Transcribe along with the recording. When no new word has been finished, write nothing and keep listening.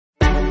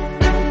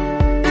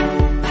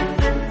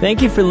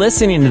Thank you for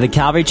listening to the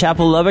Calvary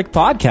Chapel Lubbock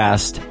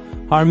podcast.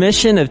 Our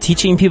mission of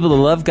teaching people to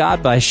love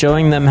God by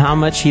showing them how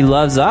much He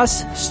loves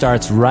us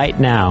starts right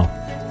now.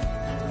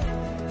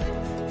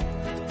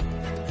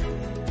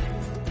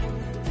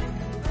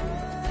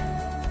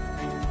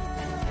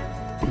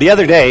 The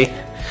other day,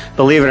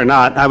 believe it or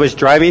not, I was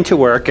driving to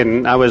work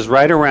and I was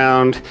right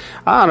around,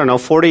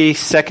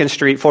 42nd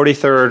Street,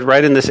 43rd,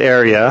 right in this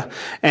area.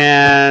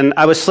 And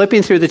I was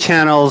flipping through the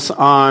channels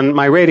on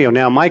my radio.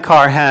 Now, my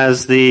car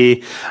has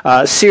the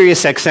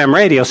Sirius XM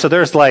radio, so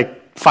there's like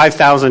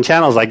 5,000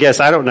 channels, I guess.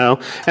 I don't know.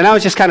 And I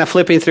was just kind of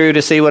flipping through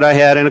to see what I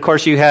had. And of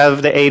course, you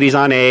have the 80s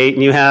on 8,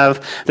 and you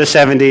have the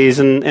 70s,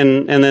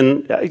 and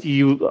then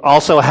you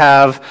also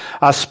have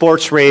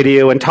sports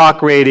radio and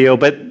talk radio.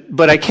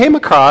 But I came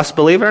across,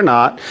 believe it or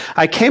not,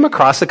 I came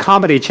across a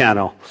comedy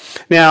channel.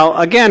 Now,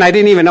 again, I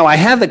didn't even know I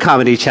had the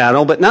comedy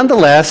channel, but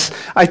nonetheless,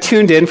 I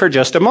tuned in for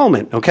just a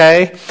moment,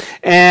 okay?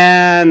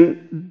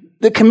 And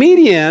the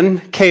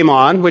comedian came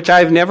on, which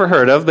I've never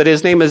heard of, but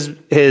his name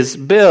is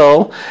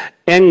Bill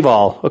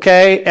Engvall,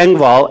 okay?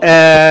 Engvall.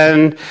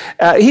 And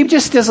he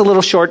just does a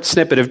little short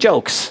snippet of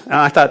jokes. And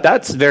I thought,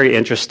 that's very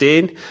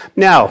interesting.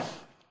 Now,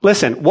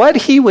 listen, what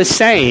he was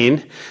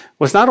saying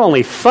was not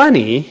only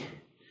funny,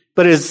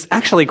 but is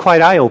actually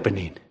quite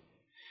eye-opening.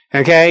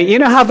 Okay? You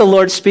know how the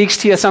Lord speaks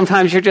to you?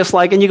 Sometimes you're just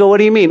like, and you go, what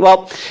do you mean?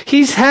 Well,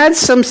 he's had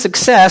some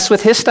success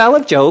with his style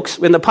of jokes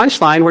in the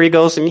punchline where he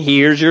goes, and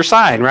here's your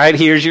sign, right?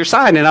 Here's your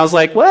sign. And I was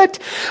like, what?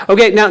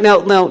 Okay, now,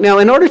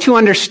 in order to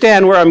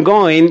understand where I'm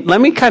going, let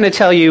me kind of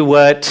tell you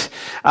what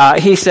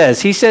he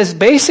says. He says,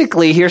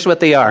 basically, here's what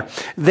they are.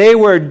 They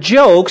were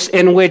jokes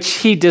in which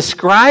he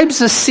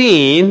describes a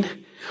scene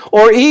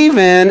or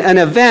even an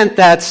event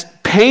that's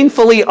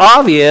painfully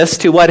obvious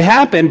to what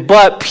happened,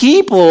 but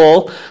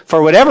people,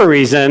 for whatever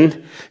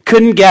reason,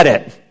 couldn't get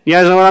it. You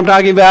guys know what I'm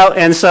talking about?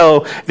 And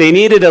so they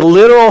needed a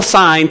literal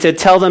sign to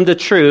tell them the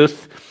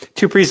truth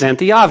to present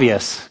the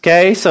obvious.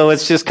 Okay? So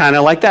it's just kind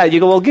of like that. You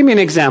go, well, give me an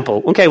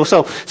example. Okay, well,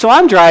 so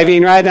I'm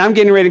driving, right? I'm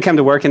getting ready to come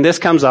to work, and this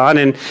comes on,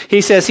 and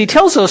he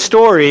tells a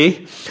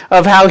story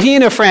of how he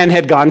and a friend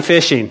had gone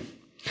fishing.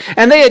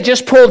 And they had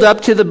just pulled up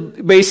to the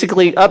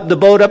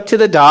boat up to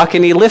the dock,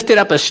 and he lifted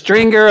up a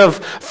stringer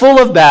full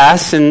of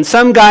bass, and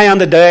some guy on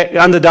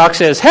the dock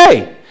says, "Hey,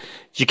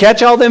 did you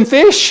catch all them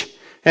fish?"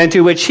 And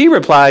to which he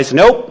replies,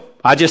 "Nope,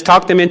 I just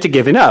talked them into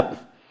giving up."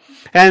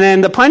 And then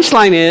the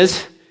punchline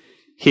is,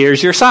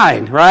 here's your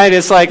sign, right?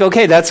 It's like,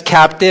 okay, that's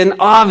Captain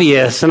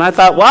Obvious. And I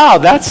thought, wow,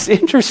 that's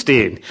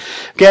interesting.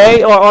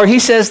 Okay. Or he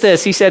says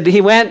this. He said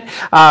he went,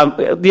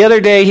 the other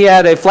day he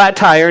had a flat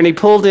tire and he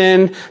pulled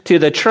his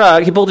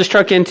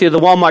truck into the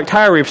Walmart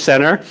Tire Repair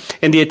Center,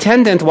 and the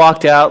attendant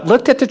walked out,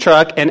 looked at the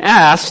truck and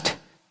asked,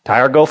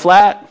 "Tire go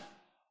flat?"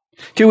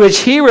 To which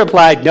he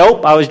replied,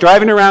 "Nope, I was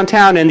driving around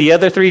town and the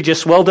other three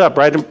just swelled up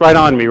right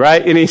on me,"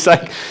 right? And he's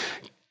like,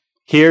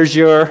 here's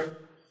your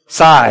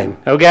sign,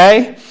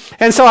 okay?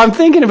 And so I'm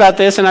thinking about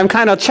this and I'm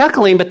kind of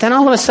chuckling, but then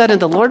all of a sudden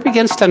the Lord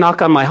begins to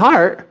knock on my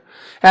heart,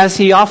 as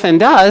he often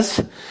does,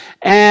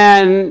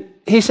 and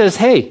he says,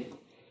 "Hey,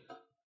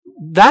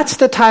 that's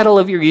the title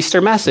of your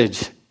Easter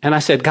message." And I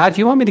said, "God,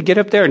 you want me to get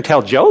up there and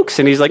tell jokes?"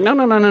 And he's like,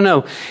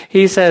 No.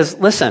 He says,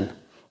 "Listen,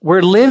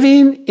 we're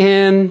living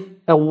in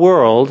a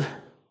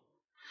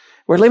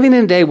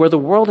day where the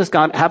world has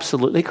gone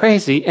absolutely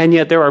crazy, and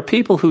yet there are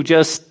people who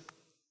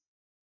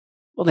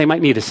they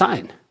might need a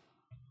sign."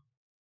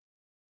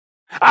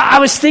 I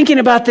was thinking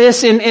about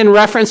this in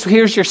reference,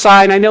 here's your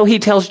sign. I know he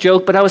tells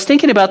joke, but I was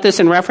thinking about this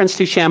in reference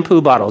to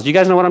shampoo bottles. You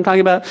guys know what I'm talking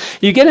about?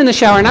 You get in the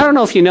shower, and I don't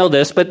know if you know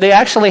this, but they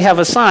actually have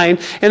a sign,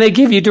 and they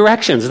give you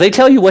directions. They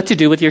tell you what to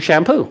do with your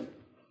shampoo.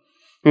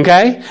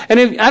 Okay?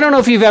 And I don't know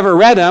if you've ever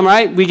read them,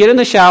 right? We get in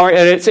the shower,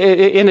 and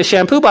in the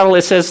shampoo bottle,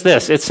 it says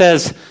this. It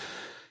says,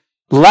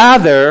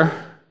 lather,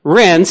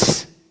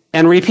 rinse,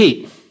 and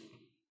repeat.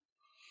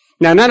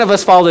 Now, none of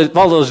us follow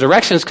those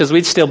directions because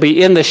we'd still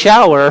be in the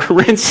shower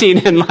rinsing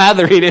and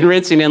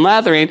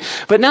lathering.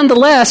 But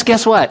nonetheless,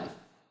 guess what?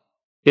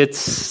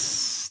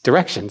 It's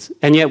directions.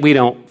 And yet we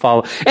don't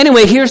follow.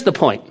 Anyway, here's the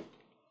point.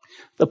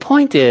 The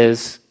point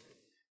is,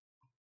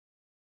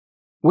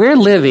 we're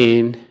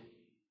living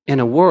in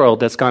a world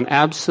that's gone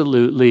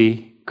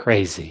absolutely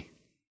crazy.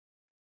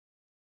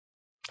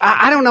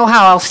 I don't know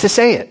how else to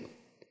say it.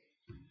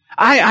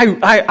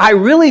 I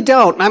really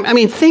don't. I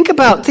mean, think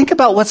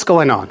about what's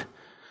going on.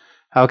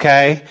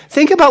 Okay?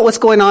 Think about what's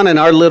going on in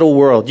our little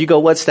world. You go,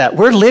 what's that?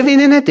 We're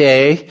living in a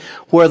day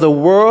where the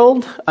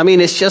world,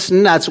 it's just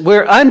nuts.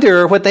 We're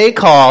under what they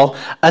call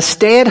a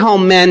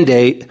stay-at-home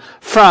mandate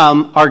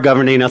from our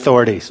governing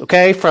authorities.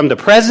 Okay? From the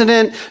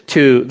president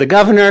to the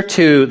governor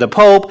to the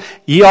pope,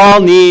 y'all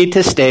need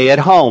to stay at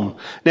home.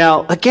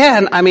 Now,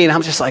 again,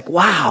 I'm just like,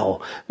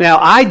 wow. Now,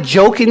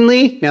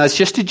 it's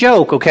just a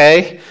joke,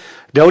 okay?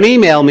 Don't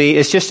email me.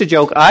 It's just a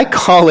joke. I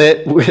call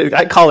it,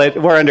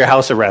 we're under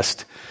house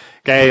arrest.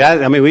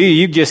 Okay,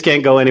 you just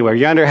can't go anywhere.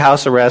 You're under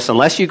house arrest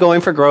unless you go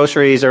in for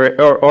groceries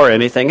or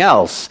anything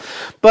else.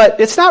 But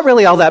it's not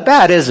really all that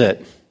bad, is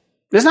it?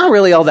 It's not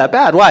really all that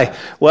bad. Why?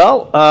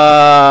 Well,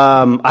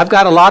 I've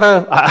done a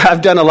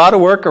lot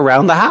of work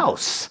around the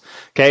house.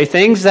 Okay,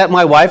 things that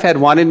my wife had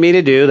wanted me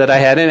to do that I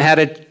hadn't had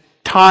a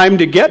time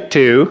to get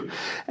to.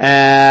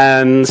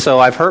 And so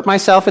I've hurt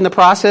myself in the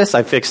process.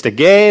 I fixed a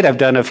gate. I've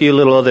done a few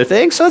little other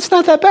things. So it's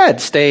not that bad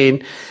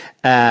staying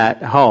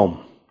at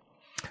home.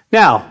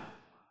 Now,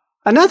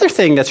 another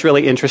thing that's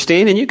really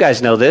interesting, and you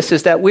guys know this,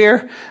 is that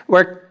we're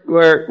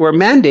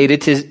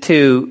mandated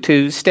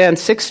to stand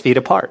 6 feet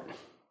apart.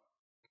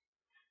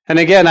 And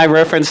again, I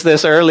referenced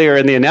this earlier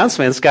in the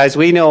announcements. Guys,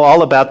 we know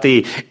all about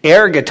the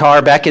air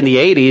guitar back in the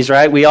 80s,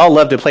 right? We all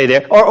love to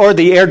play or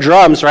the air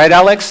drums, right,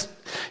 Alex?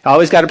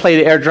 Always got to play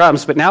the air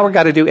drums, but now we've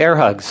got to do air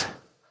hugs,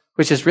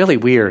 which is really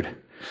weird.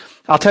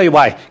 I'll tell you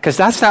why. Because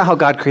that's not how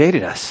God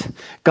created us.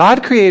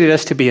 God created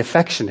us to be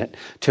affectionate,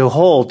 to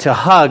hold, to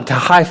hug, to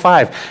high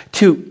five,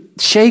 to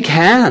shake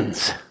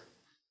hands.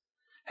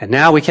 And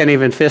now we can't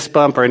even fist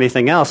bump or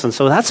anything else. And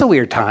so that's a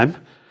weird time.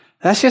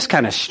 That's just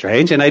kind of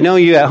strange. And I know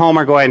you at home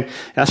are going,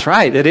 that's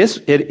right. It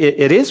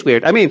is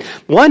weird. I mean,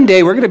 one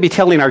day we're going to be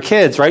telling our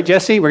kids, right,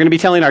 Jesse? We're going to be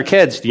telling our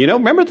kids,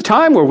 remember the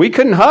time where we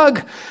couldn't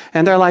hug?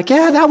 And they're like,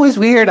 yeah, that was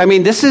weird. I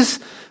mean, this is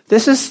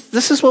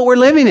what we're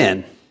living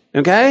in.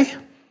 Okay?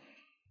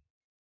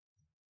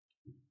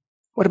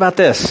 What about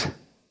this?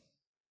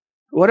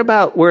 What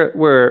about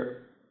we're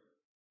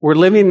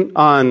living in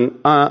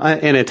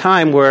a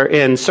time where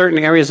in certain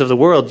areas of the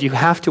world you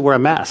have to wear a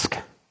mask,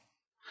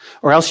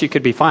 or else you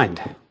could be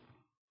fined.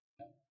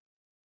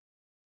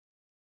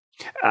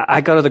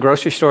 I go to the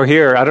grocery store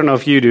here. I don't know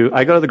if you do.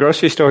 I go to the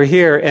grocery store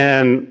here,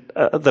 and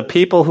the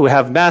people who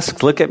have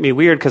masks look at me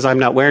weird because I'm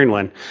not wearing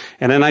one.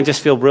 And then I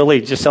just feel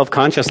really just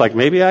self-conscious, like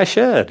maybe I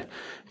should.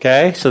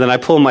 Okay? So then I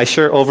pull my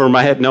shirt over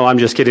my head. No, I'm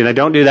just kidding. I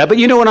don't do that. But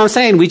you know what I'm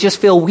saying? We just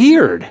feel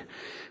weird.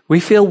 We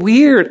feel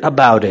weird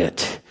about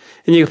it.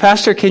 And you,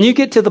 Pastor, can you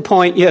get to the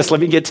point? Yes, let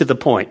me get to the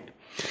point.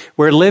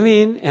 We're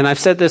living, and I've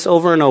said this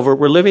over and over,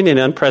 we're living in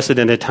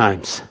unprecedented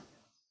times.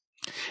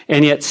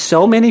 And yet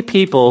so many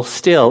people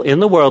still in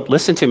the world,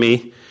 listen to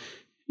me,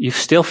 you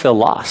still feel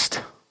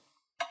lost.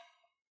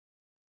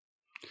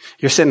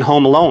 You're sitting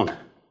home alone.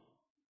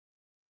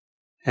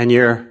 And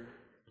you're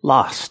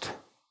lost.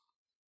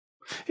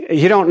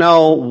 You don't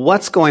know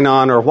what's going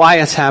on or why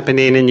it's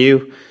happening, and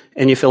you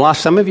feel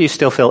lost. Some of you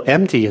still feel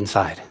empty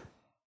inside.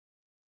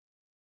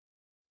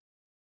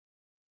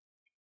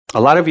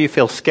 A lot of you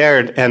feel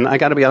scared, and I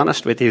got to be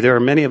honest with you, there are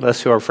many of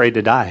us who are afraid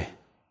to die.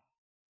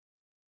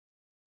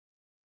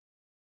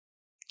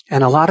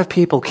 And a lot of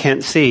people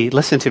can't see,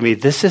 listen to me,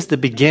 this is the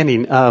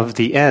beginning of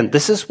the end.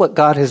 This is what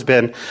God has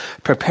been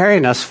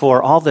preparing us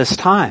for all this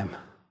time.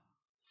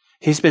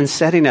 He's been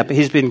setting up,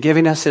 He's been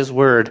giving us His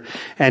word,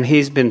 and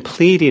He's been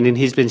pleading, and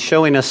He's been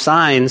showing us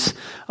signs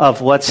of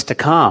what's to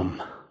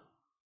come.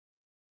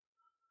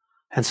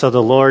 And so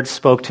the Lord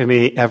spoke to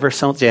me ever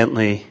so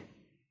gently,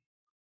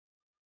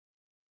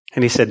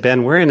 and He said,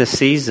 Ben, we're in a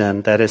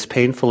season that is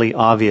painfully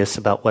obvious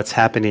about what's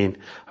happening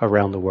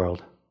around the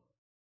world.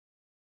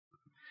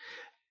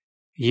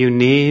 You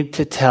need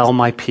to tell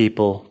my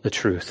people the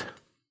truth.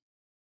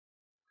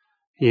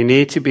 You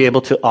need to be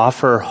able to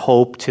offer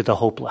hope to the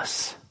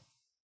hopeless,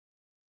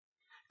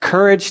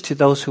 courage to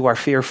those who are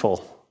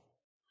fearful,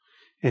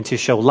 and to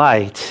show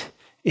light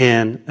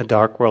in a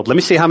dark world. Let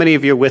me see how many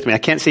of you are with me. I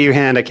can't see your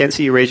hand. I can't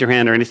see you raise your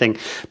hand or anything.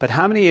 But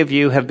how many of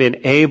you have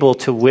been able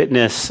to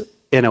witness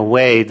in a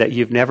way that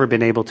you've never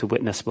been able to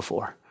witness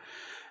before?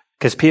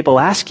 Because people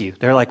ask you,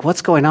 they're like,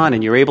 what's going on?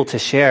 And you're able to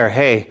share,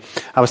 hey,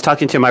 I was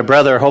talking to my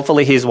brother.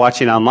 Hopefully he's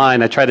watching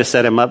online. I tried to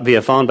set him up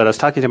via phone, but I was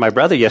talking to my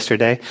brother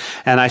yesterday,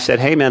 and I said,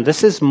 hey man,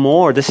 this is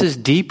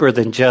deeper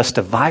than just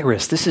a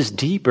virus. This is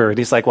deeper. And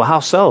he's like, well, how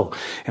so?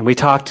 And we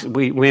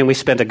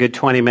spent a good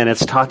 20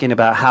 minutes talking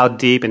about how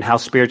deep and how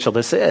spiritual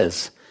this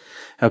is.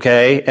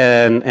 Okay.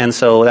 And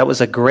so that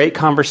was a great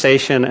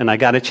conversation, and I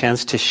got a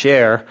chance to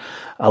share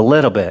a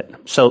little bit.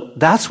 So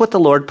that's what the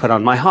Lord put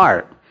on my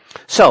heart.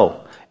 So,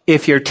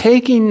 if you're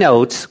taking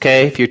notes,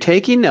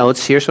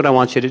 here's what I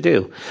want you to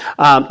do.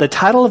 The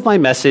title of my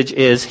message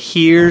is,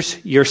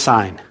 Here's Your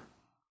Sign.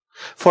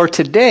 For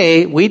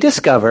today, we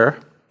discover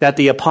that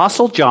the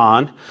Apostle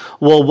John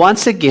will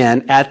once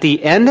again, at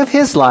the end of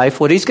his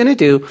life, what he's going to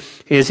do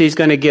is he's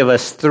going to give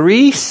us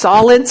 3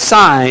 solid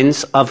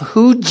signs of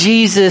who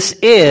Jesus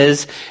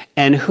is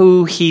and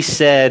who He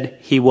said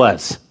He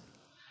was.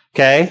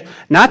 Okay?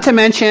 Not to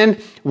mention,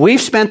 we've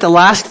spent the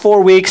last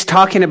 4 weeks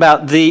talking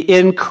about the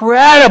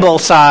incredible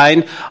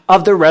sign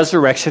of the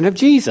resurrection of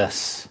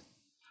Jesus.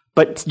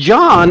 But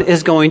John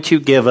is going to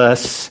give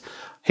us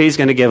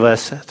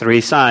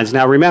 3 signs.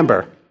 Now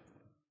remember,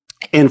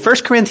 in 1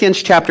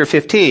 Corinthians chapter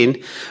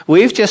 15,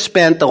 we've just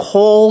spent the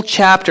whole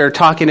chapter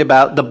talking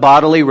about the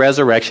bodily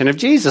resurrection of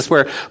Jesus,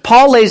 where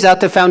Paul lays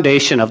out the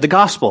foundation of the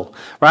gospel,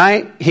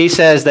 right? He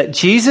says that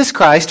Jesus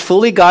Christ,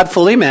 fully God,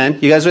 fully man,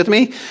 you guys with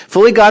me?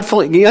 Fully God,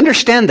 you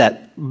understand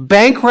that?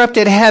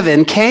 Bankrupted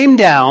heaven, came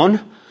down,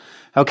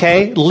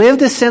 okay,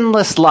 lived a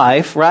sinless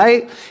life,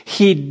 right?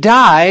 He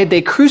died,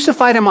 they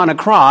crucified Him on a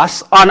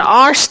cross on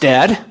our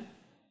stead.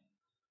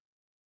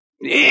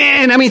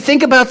 And I mean,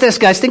 think about this,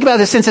 guys. Think about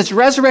this. Since it's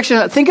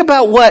resurrection, think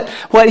about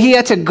what he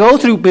had to go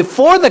through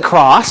before the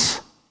cross.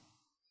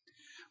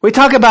 We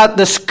talk about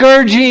the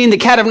scourging, the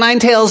cat of nine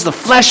tails, the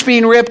flesh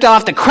being ripped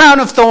off, the crown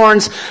of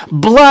thorns,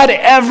 blood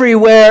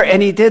everywhere.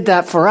 And he did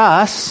that for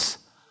us.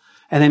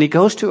 And then he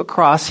goes to a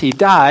cross. He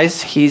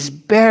dies. He's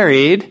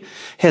buried.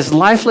 His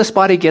lifeless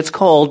body gets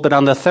cold. But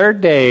on the third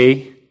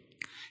day,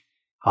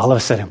 all of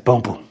a sudden,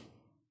 boom, boom,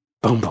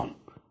 boom, boom.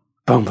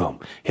 Boom, boom.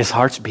 His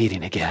heart's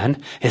beating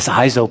again. His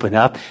eyes open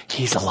up.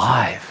 He's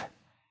alive.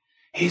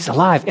 He's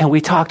alive. And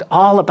we talked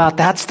all about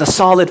that's the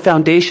solid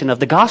foundation of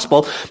the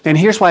gospel. And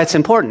here's why it's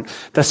important.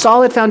 The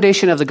solid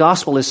foundation of the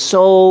gospel is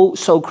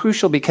so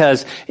crucial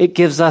because it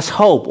gives us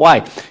hope.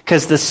 Why?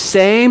 Because the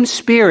same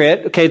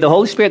Spirit, okay, the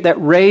Holy Spirit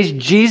that raised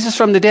Jesus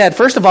from the dead,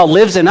 first of all,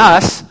 lives in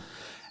us.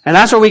 And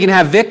that's where we can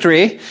have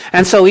victory.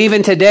 And so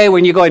even today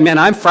when you're going, man,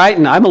 I'm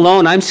frightened, I'm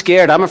alone, I'm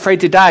scared, I'm afraid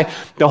to die,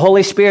 the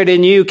Holy Spirit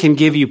in you can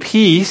give you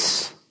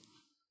peace.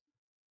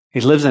 He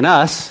lives in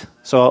us.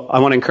 So I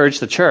want to encourage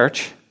the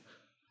church.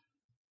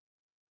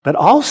 But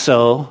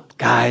also,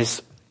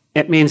 guys,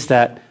 it means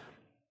that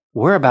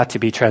we're about to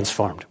be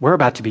transformed. We're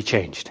about to be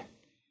changed.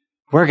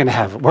 We're going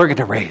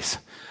to raise,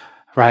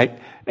 right?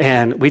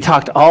 And we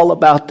talked all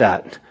about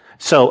that.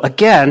 So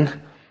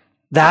again,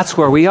 that's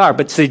where we are.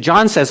 But see,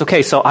 John says,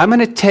 okay, so I'm going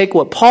to take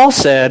what Paul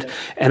said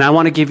and I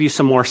want to give you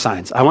some more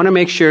signs. I want to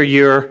make sure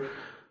you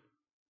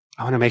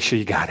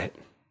got it.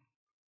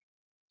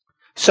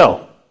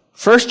 So,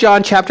 1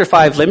 John chapter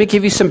 5, let me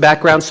give you some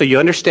background so you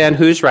understand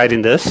who's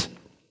writing this.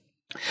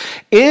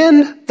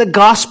 In the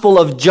Gospel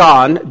of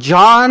John,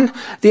 John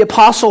the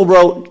Apostle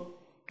wrote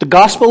the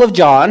Gospel of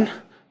John,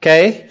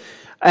 okay?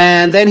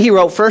 And then he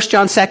wrote 1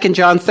 John, 2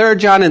 John, 3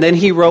 John, and then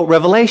he wrote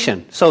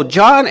Revelation. So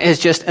John is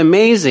just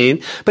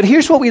amazing. But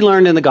here's what we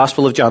learned in the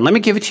Gospel of John. Let me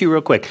give it to you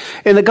real quick.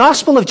 In the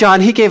Gospel of John,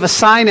 he gave us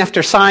sign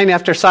after sign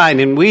after sign.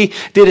 And we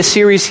did a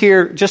series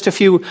here just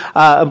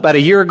about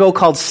a year ago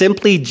called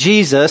Simply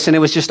Jesus. And it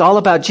was just all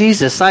about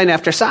Jesus, sign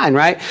after sign,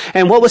 right?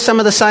 And what was some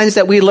of the signs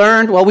that we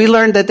learned? Well, we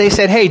learned that they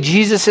said, hey,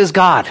 Jesus is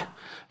God.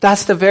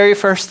 That's the very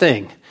first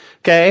thing,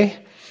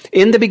 okay?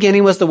 In the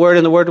beginning was the Word,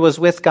 and the Word was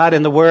with God,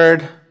 and the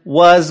Word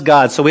was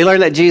God. So we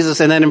learned that Jesus,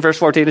 and then in verse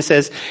 14 it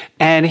says,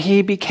 and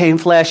he became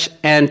flesh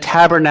and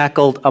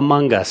tabernacled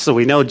among us. So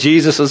we know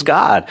Jesus is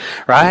God,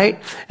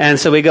 right? And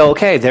so we go,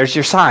 okay, there's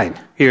your sign.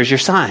 Here's your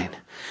sign.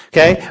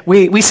 Okay?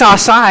 We saw a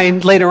sign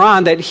later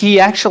on that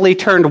he actually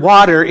turned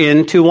water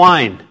into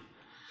wine.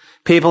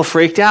 People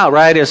freaked out,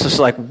 right? It's just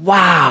like,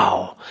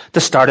 wow.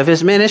 The start of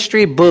his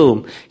ministry,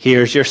 boom,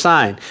 here's your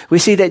sign. We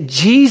see that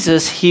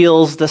Jesus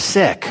heals the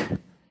sick.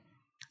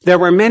 There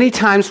were many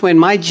times when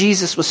my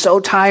Jesus was so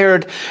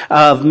tired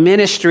of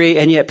ministry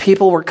and yet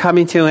people were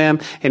coming to him,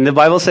 and the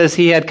Bible says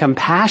he had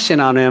compassion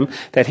on him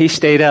that he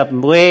stayed up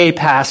way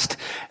past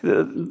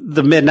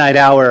the midnight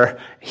hour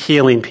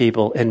healing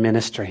people and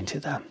ministering to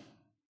them.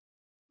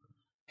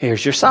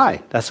 Here's your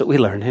sign. That's what we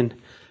learn in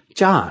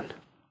John.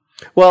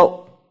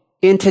 Well,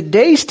 in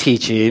today's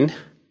teaching,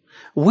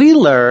 we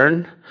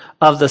learn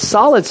of the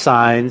solid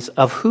signs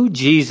of who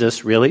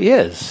Jesus really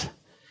is.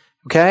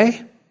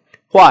 Okay?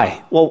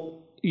 Why? Well,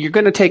 you're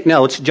going to take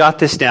notes, jot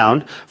this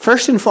down.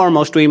 First and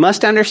foremost, we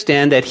must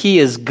understand that he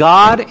is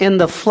God in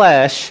the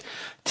flesh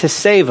to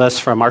save us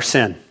from our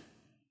sin.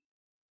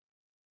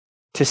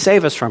 To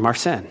save us from our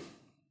sin.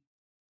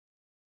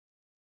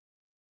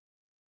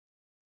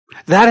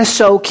 That is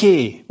so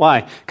key.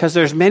 Why? Because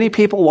there's many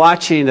people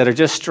watching that are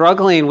just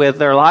struggling with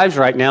their lives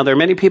right now. There are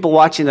many people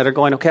watching that are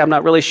going, okay, I'm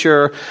not really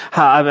sure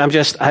how,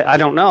 I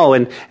don't know.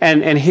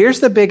 And here's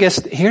the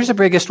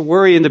biggest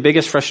worry and the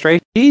biggest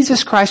frustration.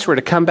 Jesus Christ were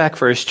to come back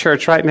for his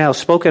church right now,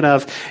 spoken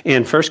of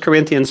in 1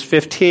 Corinthians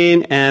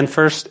 15 and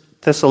 1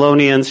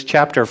 Thessalonians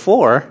chapter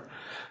 4.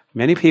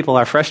 Many people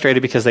are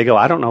frustrated because they go,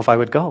 I don't know if I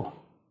would go.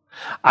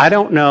 I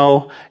don't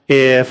know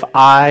if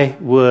I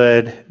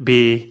would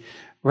be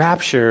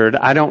raptured.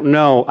 I don't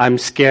know. I'm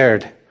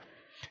scared.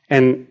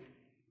 And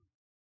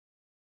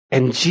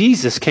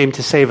Jesus came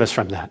to save us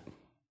from that,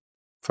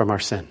 from our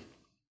sin.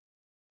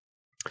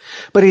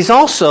 But he's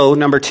also,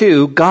 number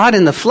two, God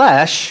in the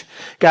flesh,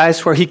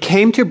 guys, where he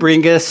came to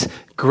bring us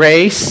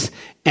grace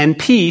and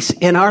peace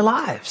in our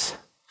lives.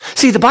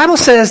 See, the Bible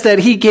says that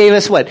he gave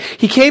us what?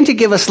 He came to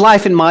give us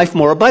life and life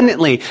more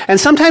abundantly. And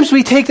sometimes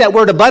we take that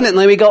word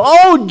abundantly, we go,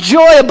 oh,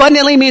 joy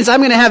abundantly means I'm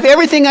going to have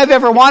everything I've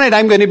ever wanted.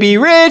 I'm going to be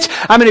rich.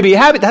 I'm going to be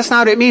happy. That's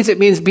not what it means. It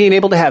means being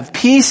able to have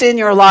peace in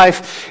your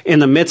life in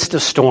the midst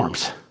of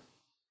storms.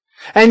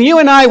 And you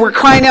and I, we're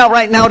crying out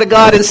right now to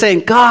God and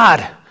saying,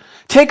 God,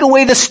 take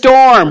away the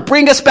storm.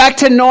 Bring us back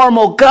to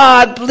normal.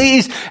 God,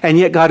 please. And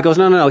yet God goes,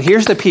 no.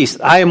 Here's the peace.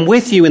 I am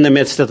with you in the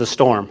midst of the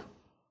storm.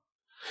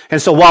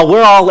 And so while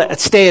we're all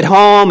at stay at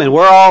home and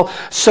we're all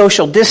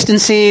social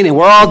distancing and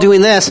we're all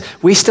doing this,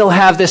 we still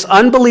have this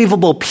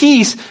unbelievable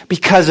peace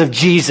because of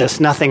Jesus,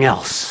 nothing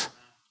else.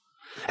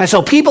 And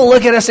so people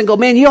look at us and go,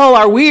 man, you all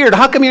are weird.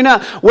 How come you're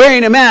not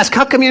wearing a mask?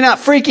 How come you're not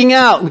freaking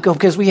out? And we go,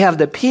 because we have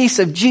the peace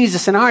of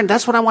Jesus in our heart. And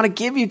that's what I want to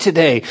give you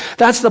today.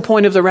 That's the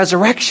point of the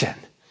resurrection.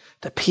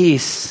 The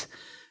peace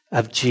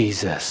of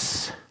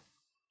Jesus.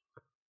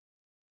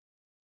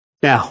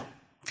 Now,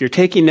 if you're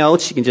taking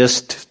notes, you can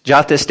just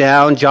jot this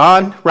down.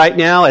 John, right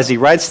now, as he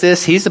writes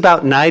this, he's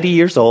about 90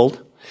 years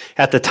old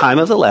at the time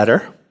of the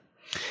letter.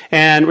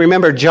 And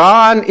remember,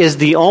 John is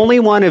the only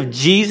one of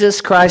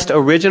Jesus Christ's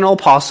original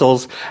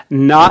apostles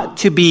not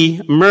to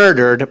be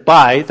murdered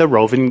by the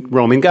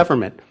Roman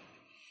government.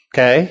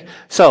 Okay?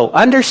 So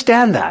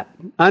understand that.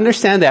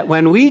 Understand that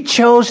when we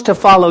chose to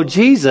follow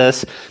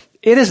Jesus,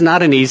 it is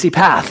not an easy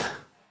path.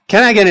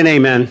 Can I get an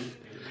amen?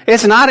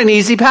 It's not an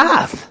easy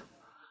path.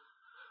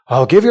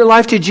 Oh, give your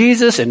life to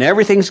Jesus and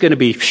everything's going to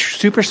be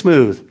super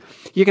smooth.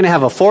 You're going to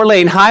have a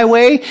 4-lane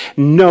highway,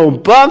 no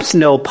bumps,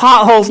 no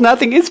potholes,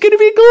 nothing. It's going to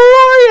be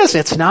glorious.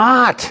 It's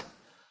not.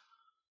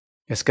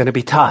 It's going to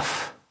be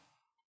tough.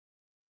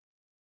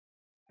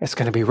 It's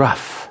going to be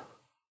rough.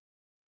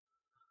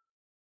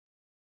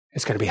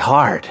 It's going to be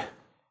hard.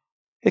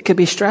 It could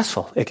be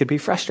stressful. It could be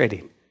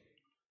frustrating.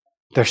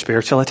 They're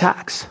spiritual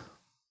attacks.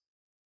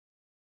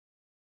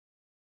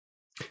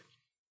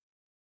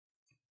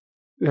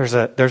 There's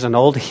an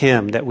old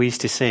hymn that we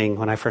used to sing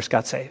when I first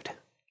got saved.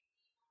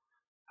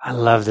 I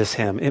love this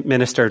hymn. It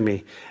ministered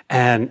me.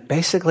 And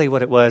basically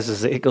what it was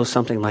is it goes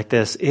something like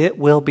this. It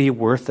will be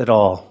worth it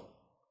all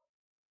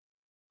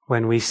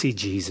when we see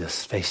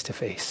Jesus face to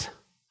face.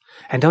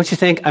 And don't you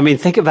think,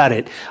 think about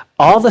it.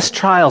 All the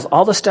trials,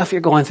 all the stuff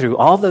you're going through,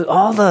 all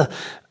the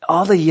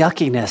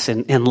yuckiness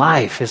in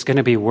life is going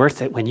to be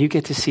worth it when you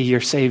get to see your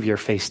Savior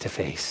face to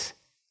face.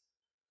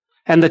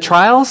 And the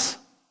trials,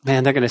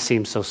 man, they're going to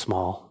seem so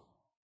small.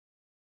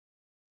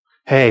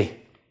 Hey,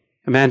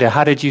 Amanda,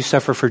 how did you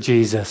suffer for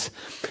Jesus?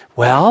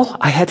 Well,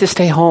 I had to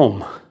stay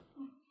home.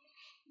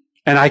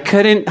 And I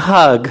couldn't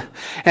hug.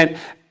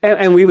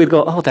 And we would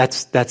go, oh,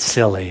 that's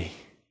silly.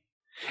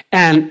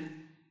 And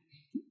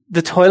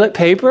the toilet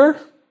paper,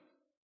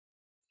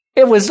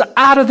 it was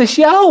out of the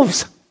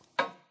shelves.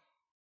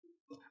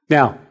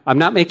 Now, I'm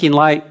not making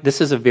light.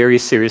 This is a very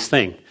serious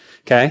thing,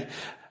 okay?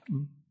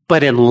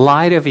 But in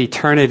light of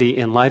eternity,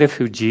 in light of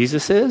who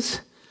Jesus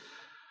is,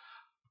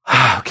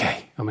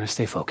 okay, I'm going to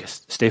stay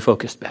focused. Stay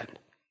focused, Ben.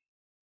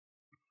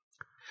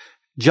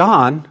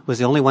 John was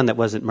the only one that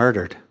wasn't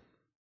murdered.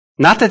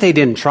 Not that they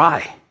didn't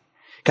try.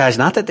 Guys,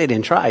 not that they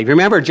didn't try.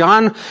 Remember,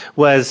 John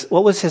what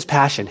was his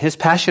passion? His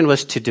passion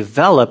was to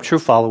develop true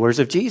followers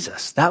of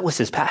Jesus. That was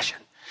his passion.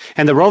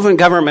 And the Roman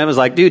government was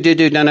like, dude,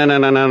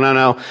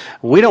 no.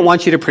 We don't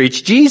want you to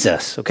preach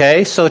Jesus,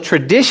 okay? So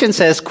tradition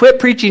says, quit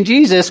preaching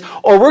Jesus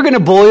or we're going to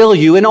boil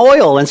you in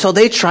oil. And so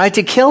they tried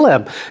to kill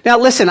him. Now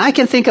listen, I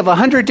can think of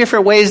 100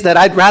 different ways that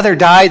I'd rather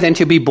die than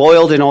to be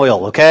boiled in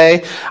oil,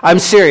 okay? I'm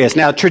serious.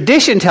 Now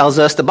tradition tells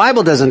us, the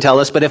Bible doesn't tell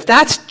us, but if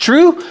that's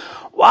true,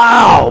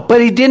 wow,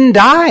 but he didn't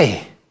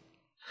die.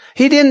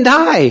 He didn't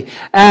die.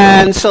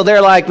 And so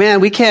they're like, man,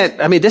 we can't,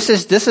 this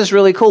is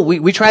really cool.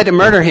 We tried to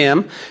murder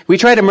him. We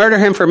tried to murder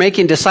him for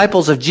making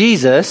disciples of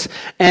Jesus.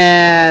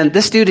 And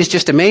this dude is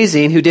just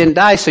amazing who didn't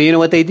die. So you know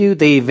what they do?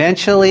 They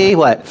eventually,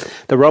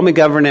 the Roman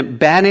government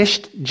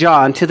banished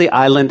John to the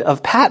island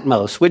of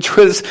Patmos, which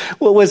was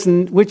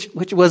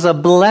a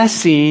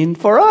blessing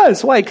for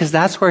us. Why? Because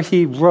that's where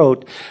he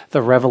wrote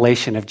the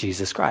revelation of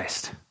Jesus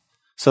Christ.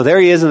 So there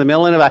he is in the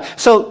middle of it.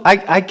 So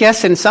I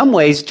guess in some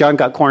ways John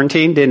got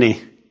quarantined, didn't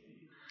he?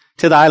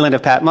 To the island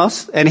of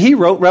Patmos, and he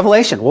wrote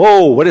Revelation.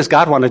 Whoa, what does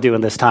God want to do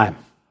in this time?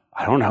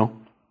 I don't know,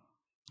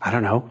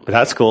 but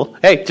that's cool.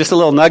 Hey, just a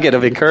little nugget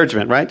of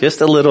encouragement, right?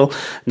 Just a little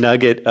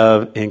nugget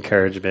of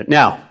encouragement.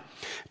 Now,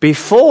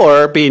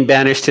 before being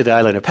banished to the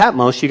island of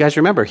Patmos, you guys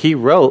remember, he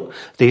wrote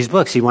these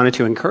books. He wanted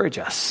to encourage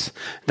us.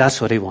 That's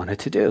what he wanted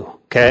to do,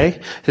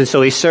 okay? And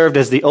so he served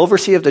as the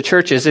overseer of the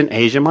churches in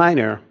Asia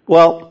Minor.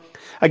 Well,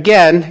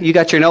 again, you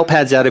got your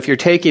notepads out. If you're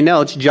taking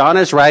notes, John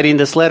is writing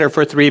this letter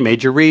for 3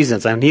 major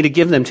reasons. I need to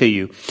give them to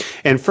you.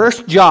 In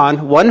 1 John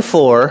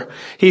 1:4,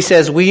 he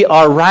says, we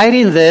are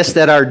writing this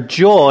that our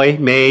joy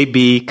may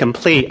be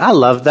complete. I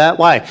love that.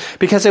 Why?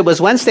 Because it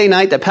was Wednesday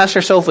night that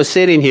Pastor Soph was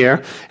sitting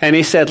here, and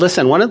he said,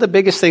 listen, one of the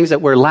biggest things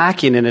that we're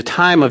lacking in a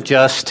time of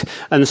just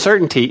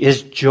uncertainty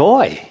is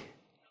joy.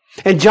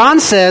 And John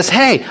says,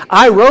 hey,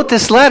 I wrote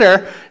this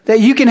letter that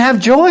you can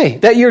have joy,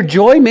 that your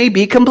joy may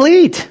be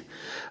complete.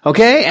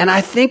 Okay? And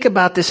I think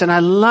about this and I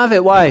love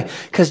it. Why?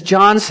 Because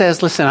John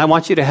says, listen, I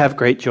want you to have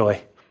great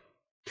joy.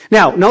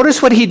 Now,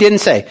 notice what he didn't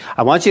say.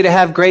 I want you to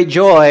have great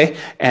joy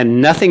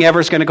and nothing ever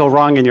is going to go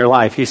wrong in your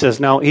life. He says,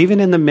 no, even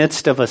in the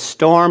midst of a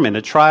storm and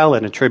a trial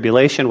and a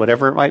tribulation,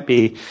 whatever it might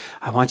be,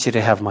 I want you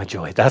to have my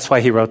joy. That's why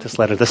he wrote this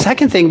letter. The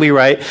second thing he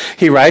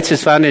writes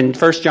is found in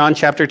 1 John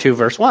chapter 2,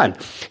 verse 1.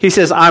 He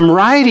says, I'm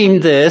writing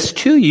this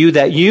to you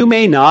that you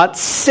may not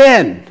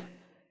sin.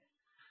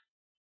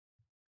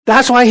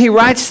 That's why he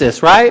writes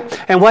this, right?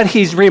 And what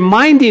he's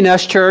reminding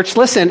us, church,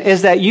 listen,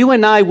 is that you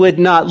and I would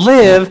not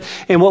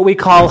live in what we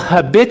call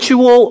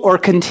habitual or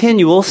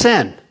continual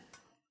sin.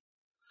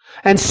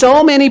 And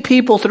so many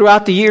people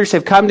throughout the years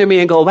have come to me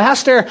and go,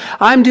 Pastor,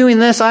 I'm doing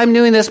this,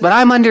 but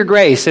I'm under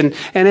grace. And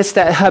it's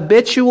that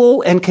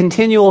habitual and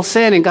continual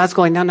sin. And God's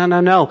going,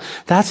 no.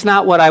 That's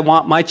not what I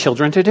want my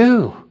children to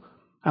do.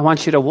 I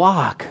want you to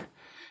walk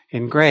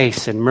in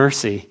grace and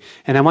mercy.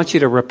 And I want you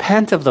to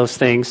repent of those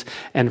things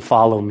and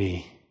follow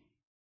me.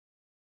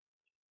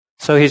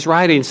 So he's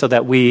writing so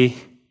that we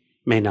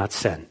may not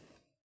sin.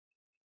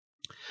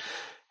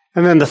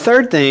 And then the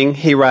third thing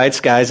he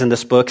writes, guys, in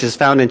this book is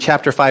found in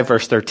chapter 5,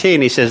 verse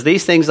 13. He says,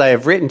 these things I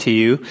have written to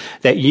you,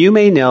 that you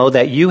may know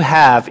that you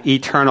have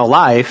eternal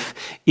life,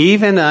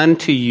 even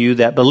unto you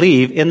that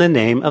believe in the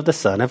name of the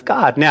Son of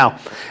God. Now,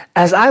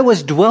 as I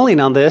was dwelling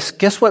on this,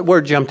 guess what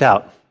word jumped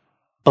out?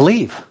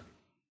 Believe.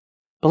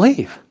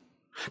 Believe.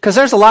 Because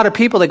there's a lot of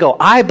people that go,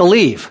 I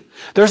believe.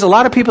 There's a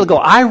lot of people that go,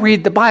 I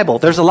read the Bible.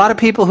 There's a lot of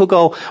people who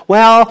go,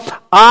 well,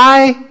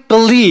 I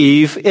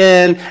believe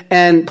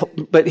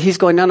but he's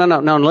going,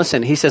 no,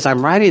 listen. He says,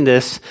 I'm writing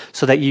this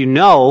so that you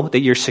know that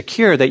you're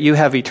secure, that you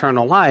have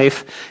eternal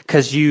life,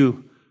 because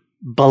you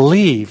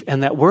believe.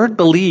 And that word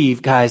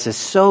believe, guys, is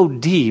so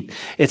deep.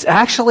 It's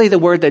actually the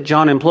word that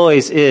John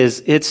employs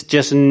it's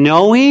just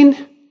knowing,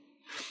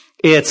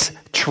 it's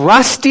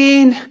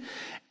trusting,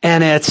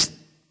 and it's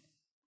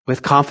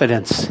with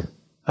confidence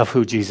of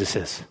who Jesus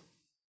is.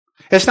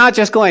 It's not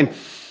just going,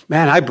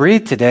 man, I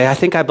breathed today. I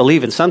think I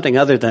believe in something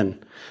other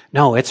than.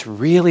 No, it's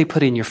really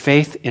putting your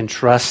faith and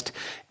trust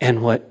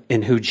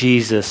in who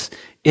Jesus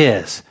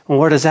is. And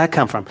where does that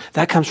come from?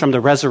 That comes from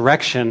the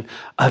resurrection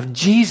of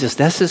Jesus.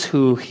 This is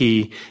who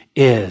he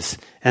is.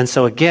 And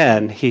so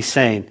again, he's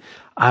saying,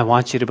 I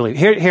want you to believe.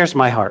 Here's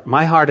my heart.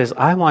 My heart is,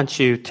 I want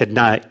you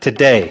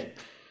today,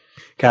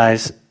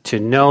 guys, to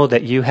know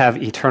that you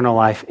have eternal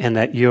life and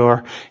that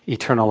your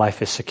eternal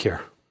life is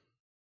secure.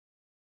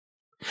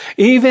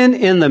 Even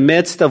in the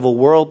midst of a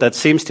world that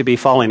seems to be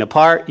falling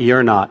apart,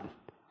 you're not.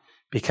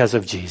 Because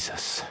of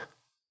Jesus.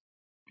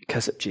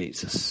 Because of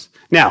Jesus.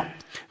 Now,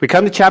 we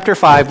come to chapter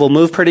 5. We'll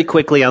move pretty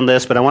quickly on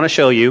this, but I want to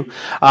show you.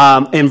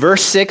 In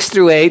verse 6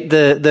 through 8,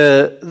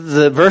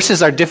 the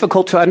verses are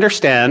difficult to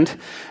understand.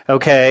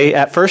 Okay,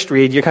 at first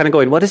read, you're kind of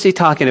going, what is he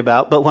talking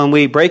about? But when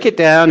we break it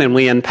down and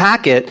we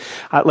unpack it,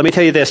 let me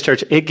tell you this,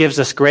 church, it gives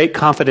us great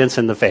confidence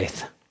in the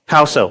faith.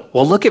 How so?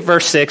 Well, look at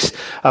verse 6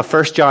 of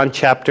 1 John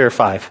chapter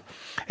 5.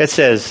 It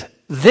says,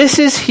 this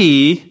is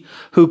he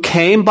who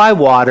came by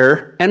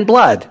water and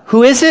blood.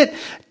 Who is it?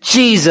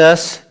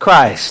 Jesus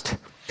Christ.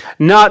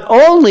 Not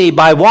only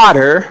by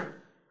water,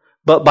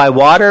 but by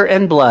water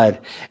and blood.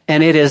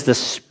 And it is the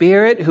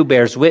Spirit who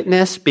bears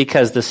witness,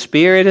 because the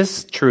Spirit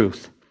is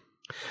truth.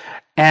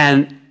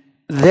 And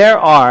there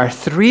are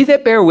three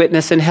that bear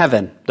witness in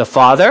heaven: the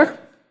Father,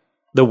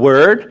 the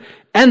Word,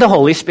 and the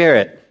Holy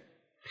Spirit.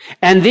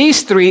 And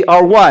these three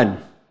are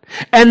one.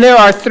 And there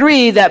are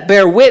three that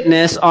bear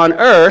witness on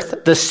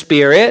earth: the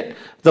Spirit,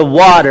 the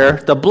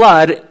water, the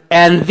blood,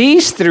 and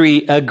these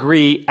three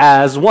agree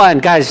as one.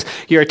 Guys,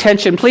 your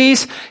attention,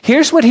 please.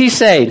 Here's what he's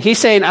saying. He's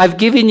saying, I've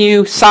given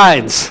you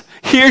signs.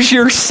 Here's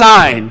your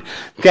sign.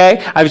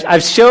 Okay?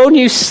 I've shown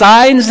you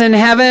signs in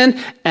heaven,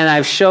 and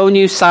I've shown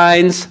you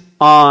signs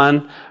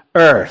on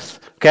earth.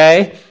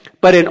 Okay?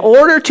 But in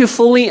order to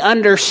fully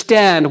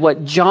understand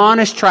what John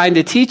is trying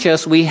to teach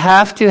us, we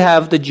have to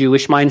have the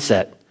Jewish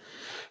mindset.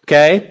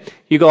 Okay?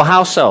 You go,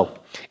 how so?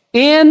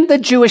 In the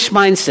Jewish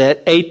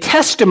mindset, a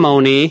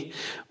testimony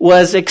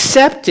was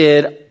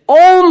accepted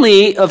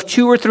only if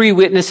 2 or 3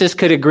 witnesses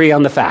could agree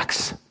on the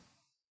facts.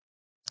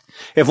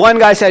 If one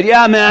guy said,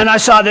 yeah, man, I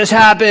saw this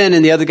happen,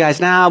 and the other guys,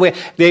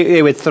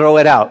 they would throw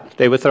it out.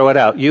 They would throw it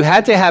out. You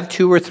had to have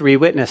 2 or 3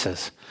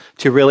 witnesses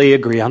to really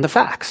agree on the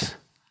facts.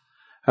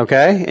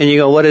 Okay? And you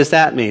go, what does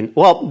that mean?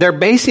 Well, they're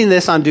basing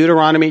this on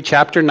Deuteronomy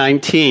chapter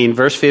 19,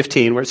 verse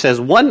 15, where it says,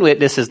 one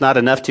witness is not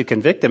enough to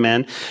convict a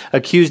man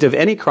accused of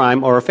any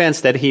crime or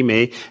offense that he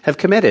may have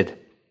committed.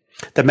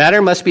 The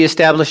matter must be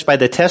established by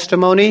the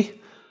testimony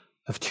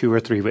of 2 or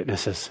 3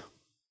 witnesses.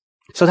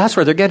 So that's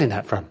where they're getting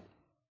that from.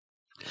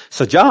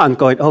 So John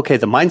going, okay,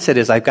 the mindset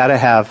is I've got to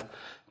have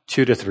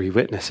 2 to 3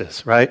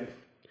 witnesses, right?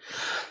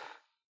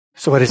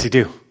 So what does he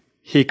do?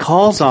 He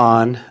calls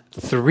on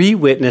 3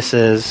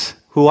 witnesses.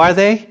 Who are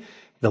they?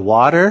 The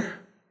water,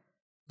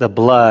 the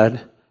blood,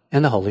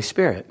 and the Holy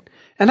Spirit.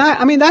 And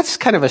I mean, that's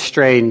kind of a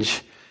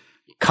strange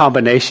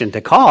combination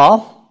to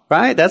call,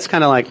 right? That's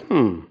kind of like,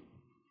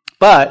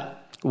 But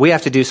we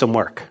have to do some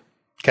work,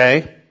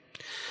 okay?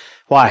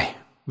 Why?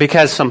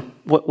 Because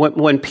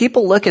when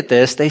people look at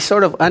this, they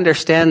sort of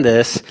understand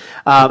this,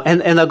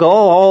 and they'll go,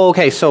 oh,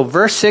 okay, so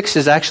verse 6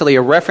 is actually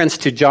a reference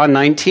to John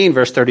 19,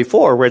 verse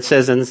 34, where it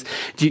says,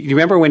 do you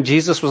remember when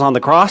Jesus was on the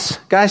cross,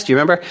 guys? Do you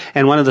remember?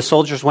 And one of the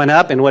soldiers went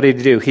up, and what did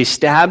he do? He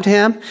stabbed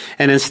him,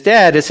 and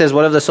instead, it says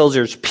one of the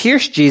soldiers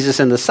pierced Jesus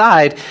in the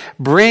side,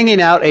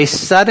 bringing out a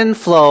sudden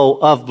flow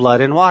of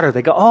blood and water.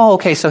 They go, oh,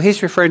 okay, so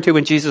he's referring to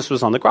when Jesus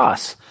was on the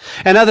cross.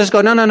 And others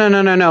go,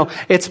 no.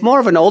 It's more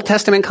of an Old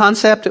Testament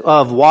concept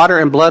of water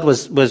and blood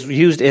was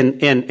used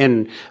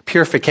in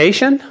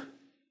purification.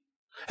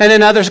 And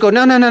then others go,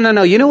 no, no, no, no,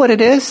 no. You know what it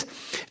is?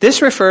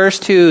 This refers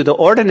to the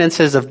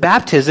ordinances of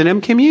baptism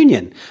and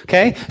communion.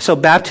 Okay? So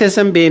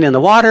baptism being in the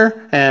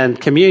water and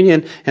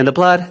communion in the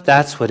blood,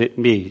 that's what it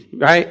means,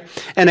 right?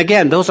 And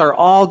again, those are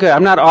all good.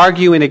 I'm not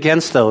arguing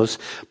against those,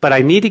 but I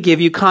need to give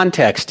you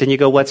context. And you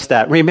go, what's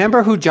that?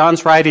 Remember who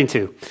John's writing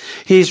to.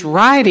 He's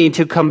writing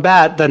to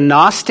combat the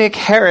Gnostic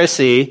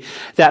heresy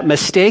that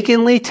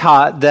mistakenly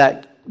taught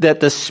that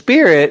the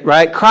Spirit,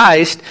 right,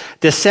 Christ,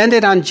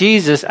 descended on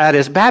Jesus at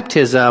his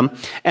baptism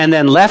and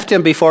then left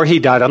him before he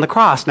died on the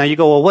cross. Now you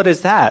go, well, what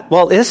is that?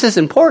 Well, this is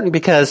important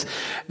because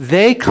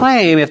they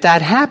claim if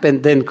that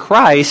happened, then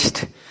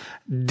Christ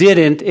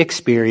didn't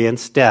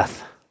experience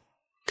death.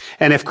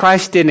 And if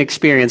Christ didn't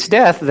experience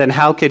death, then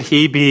how could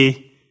he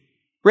be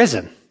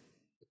risen?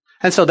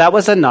 And so that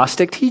was a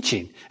Gnostic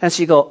teaching. And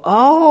so you go,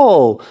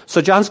 oh,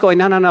 so John's going,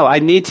 no, no, no, I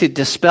need to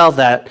dispel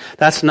that.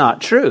 That's not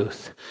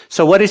truth.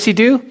 So what does he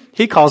do?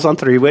 He calls on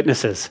 3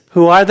 witnesses.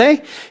 Who are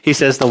they? He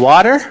says the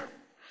water,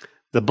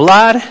 the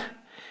blood,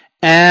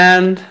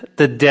 and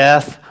the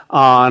death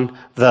on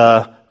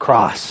the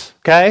cross.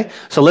 Okay?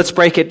 So let's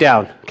break it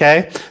down.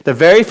 Okay? The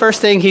very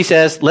first thing he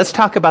says, let's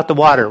talk about the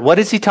water. What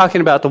is he talking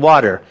about the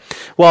water?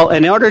 Well,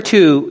 in order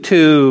to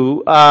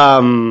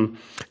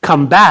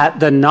combat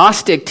the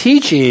Gnostic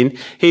teaching,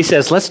 he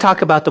says, let's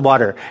talk about the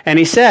water. And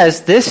he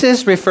says,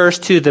 refers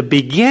to the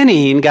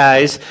beginning,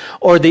 guys,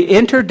 or the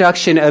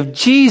introduction of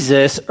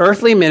Jesus'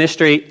 earthly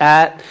ministry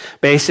at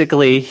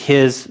basically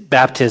his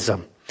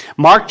baptism.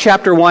 Mark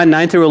chapter 1,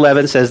 9 through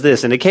 11 says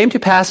this, and it came to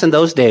pass in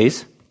those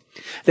days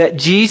that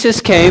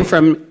Jesus came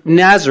from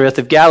Nazareth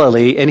of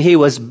Galilee, and he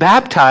was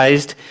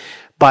baptized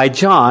by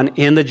John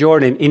in the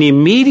Jordan. And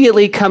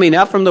immediately coming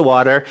up from the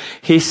water,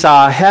 he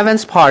saw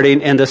heavens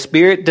parting and the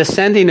Spirit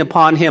descending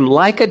upon him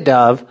like a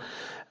dove.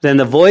 Then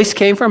the voice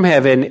came from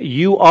heaven,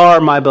 you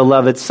are my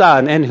beloved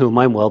Son, in whom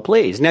I'm well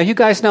pleased. Now you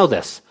guys know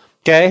this,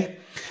 okay?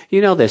 You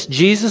know this.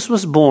 Jesus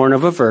was born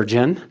of a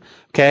virgin,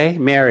 okay,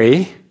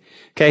 Mary.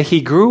 Okay,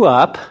 he grew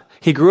up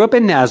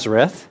in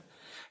Nazareth.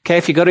 Okay,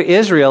 if you go to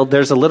Israel,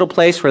 there's a little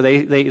place where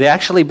they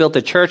actually built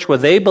a church where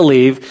they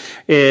believe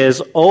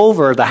is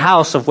over the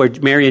house of where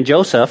Mary and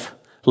Joseph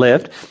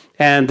lived.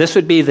 And this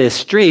would be the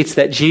streets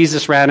that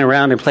Jesus ran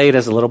around and played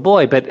as a little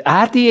boy. But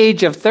at the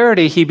age of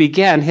 30, he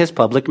began his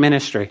public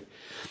ministry.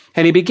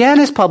 And he began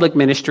his public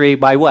ministry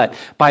by what?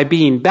 By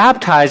being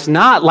baptized,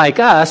 not like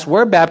us.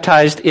 We're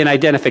baptized in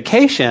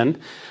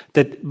identification,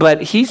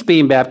 but he's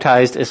being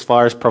baptized as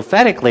far as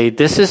prophetically.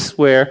 This is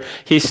where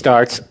he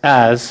starts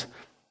as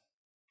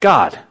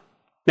God.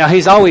 Now,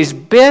 he's always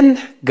been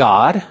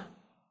God.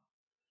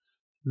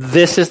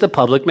 This is the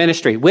public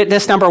ministry.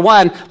 Witness number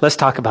 1, let's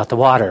talk about the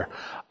water.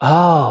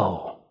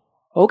 Oh,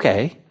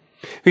 okay.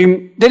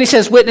 Then he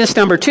says witness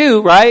number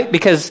 2, right?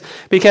 Because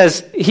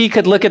he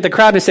could look at the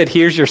crowd and said,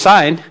 here's your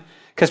sign.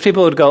 Because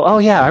people would go, oh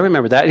yeah, I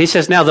remember that. And he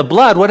says, now the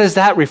blood, what does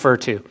that refer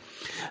to?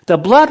 The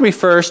blood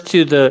refers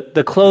to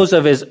the close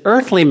of his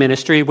earthly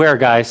ministry. Where,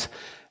 guys?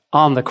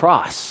 On the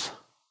cross.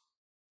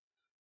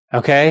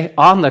 Okay?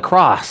 On the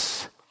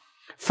cross.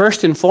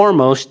 First and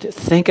foremost,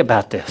 think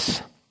about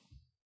this.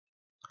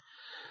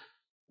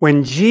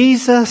 When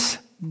Jesus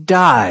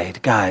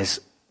died, guys,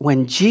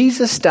 when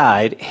Jesus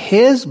died,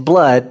 his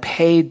blood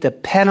paid the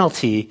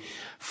penalty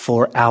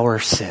for our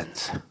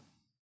sins.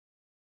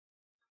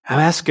 Now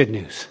that's good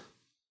news.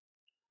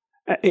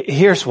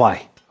 Here's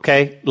why,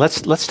 okay?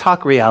 Let's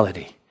talk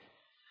reality.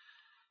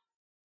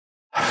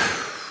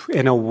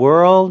 In a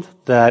world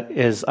that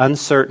is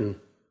uncertain,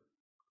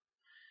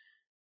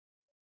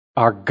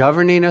 our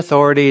governing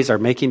authorities are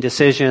making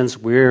decisions.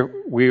 We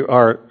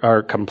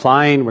are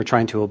complying. We're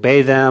trying to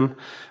obey them.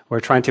 We're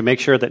trying to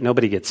make sure that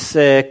nobody gets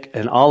sick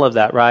and all of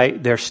that,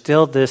 right? There's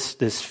still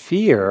this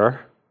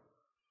fear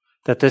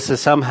that this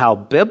is somehow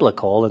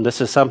biblical and this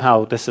is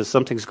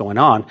something's going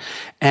on.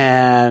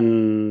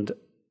 And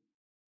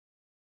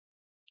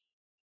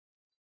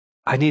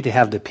I need to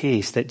have the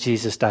peace that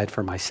Jesus died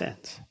for my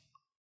sins.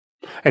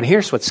 And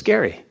here's what's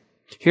scary.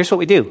 Here's what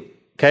we do.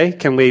 Okay,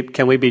 can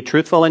we be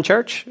truthful in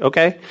church?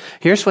 Okay,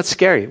 here's what's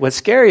scary. What's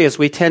scary is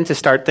we tend to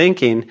start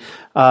thinking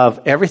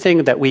of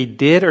everything that we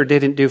did or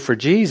didn't do for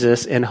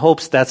Jesus in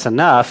hopes that's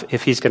enough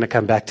if he's going to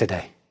come back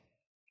today.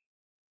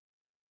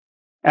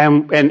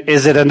 And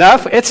is it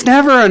enough? It's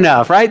never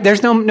enough, right?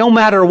 There's no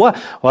matter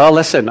what. Well,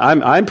 listen,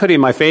 I'm putting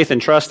my faith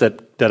and trust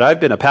that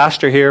I've been a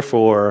pastor here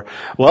for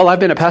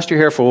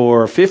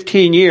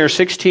 15 years,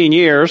 16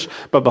 years,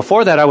 but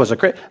before that I was a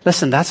Christian.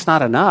 Listen, that's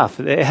not enough.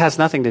 It has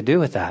nothing to do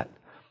with that.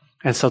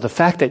 And so the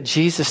fact that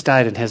Jesus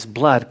died and his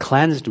blood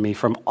cleansed me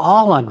from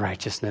all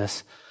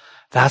unrighteousness,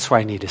 that's where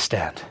I need to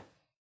stand.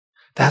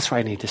 That's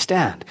where I need to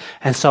stand.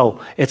 And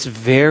so it's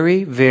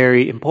very,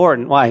 very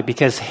important. Why?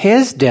 Because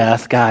his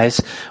death, guys,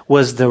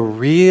 was the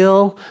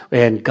real,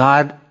 and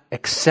God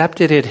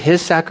accepted it,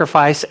 his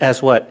sacrifice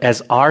as what?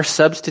 As our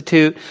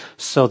substitute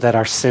so that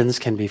our sins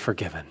can be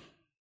forgiven.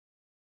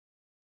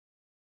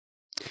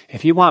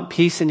 If you want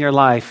peace in your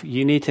life,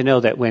 you need to know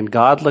that when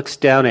God looks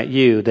down at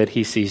you, that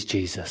he sees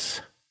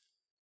Jesus.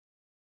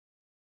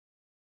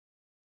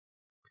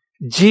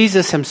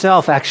 Jesus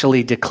himself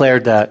actually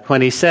declared that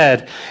when he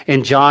said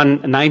in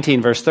John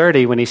 19, verse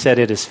 30, when he said,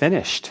 it is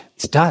finished.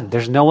 It's done.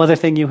 There's no other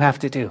thing you have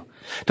to do.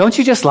 Don't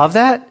you just love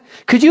that?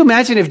 Could you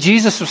imagine if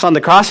Jesus was on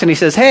the cross and he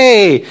says,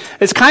 hey,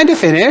 it's kind of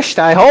finished.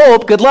 I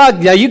hope. Good luck.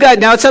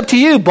 Now it's up to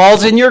you.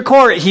 Ball's in your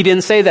court. He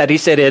didn't say that. He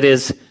said, it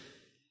is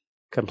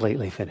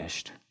completely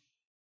finished.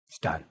 It's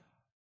done.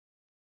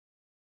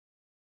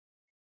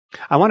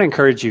 I want to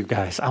encourage you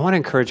guys. I want to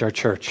encourage our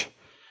church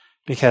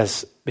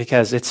because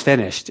it's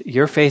finished.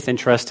 Your faith and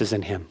trust is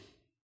in him.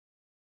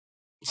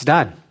 It's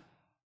done.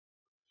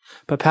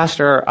 But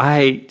Pastor,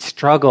 I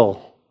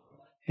struggle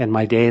in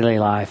my daily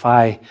life.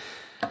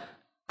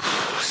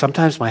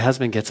 Sometimes my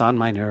husband gets on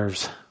my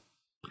nerves.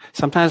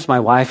 Sometimes my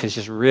wife is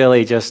just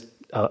really just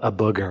a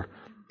booger.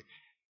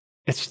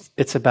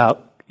 It's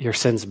about your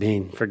sins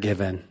being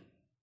forgiven.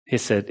 He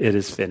said, it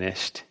is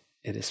finished.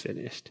 It is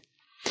finished.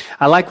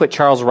 I like what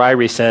Charles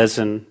Ryrie says,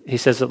 and he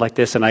says it like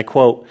this, and I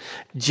quote,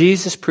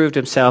 Jesus proved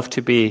himself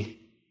to be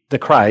the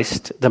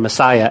Christ, the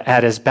Messiah,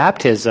 at his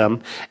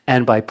baptism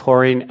and by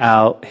pouring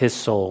out his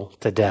soul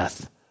to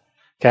death.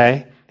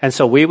 Okay? And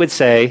so we would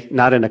say,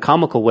 not in a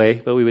comical way,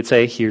 but we would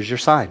say, here's your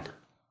sign.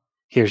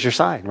 Here's your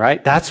sign,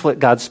 right? That's what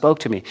God spoke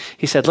to me.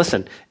 He said,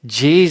 listen,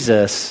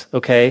 Jesus,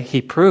 okay,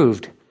 he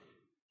proved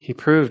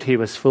he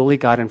was fully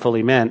God and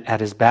fully man at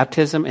his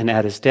baptism and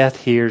at his death.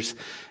 Here's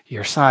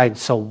your sign.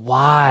 So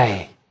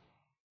why,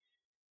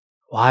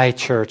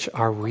 church,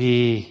 are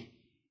we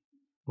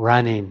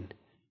running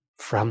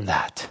from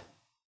that?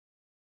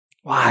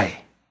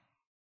 Why?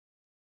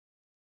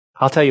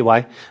 I'll tell you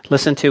why.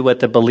 Listen to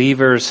what the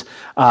Believer's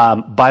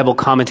Bible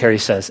commentary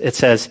says. It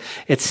says,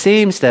 it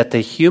seems that the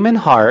human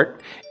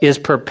heart is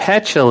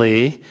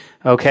perpetually,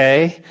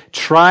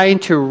 trying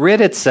to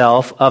rid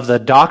itself of the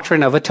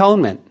doctrine of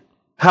atonement.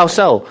 How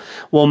so?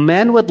 Well,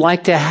 men would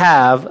like to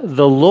have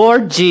the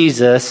Lord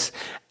Jesus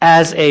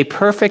as a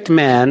perfect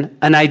man,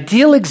 an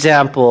ideal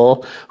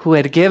example who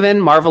had given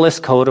marvelous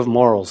code of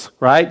morals,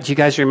 right? Do you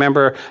guys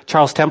remember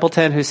Charles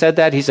Templeton who said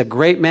that? He's a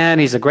great man.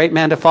 He's a great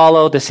man to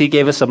follow. He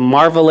gave us a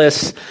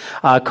marvelous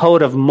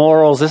code of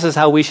morals. This is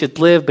how we should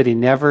live, but he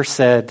never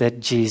said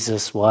that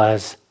Jesus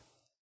was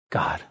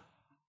God.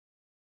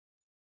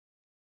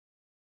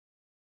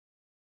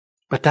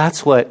 But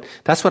that's what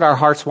our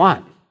hearts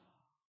want.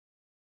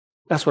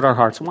 That's what our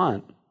hearts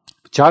want.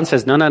 John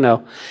says,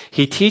 no.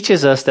 He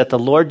teaches us that the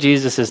Lord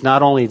Jesus is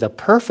not only the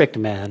perfect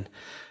man,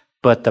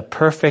 but the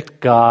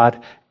perfect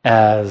God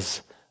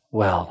as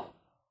well.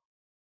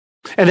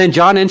 And then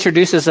John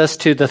introduces us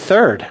to the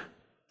third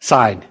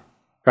sign,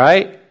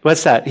 right?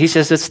 What's that? He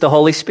says it's the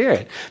Holy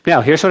Spirit.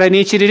 Now, here's what I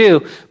need you to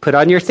do. Put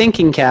on your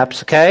thinking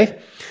caps, okay?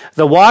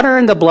 The water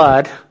and the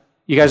blood,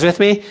 you guys with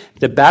me?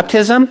 The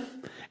baptism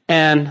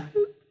and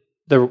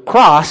the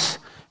cross.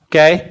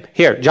 Okay,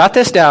 here, jot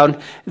this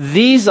down.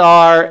 These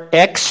are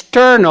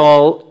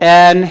external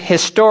and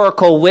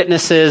historical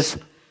witnesses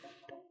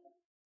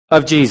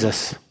of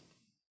Jesus.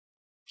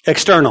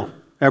 External.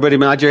 Everybody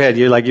nod your head.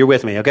 You're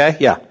with me, okay?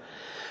 Yeah.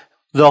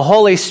 The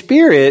Holy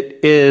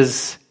Spirit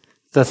is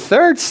the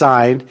third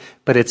sign,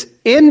 but it's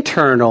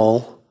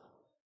internal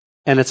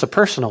and it's a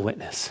personal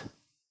witness.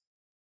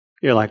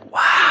 You're like,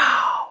 wow.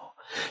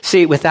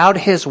 See, without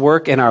his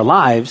work in our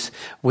lives,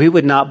 we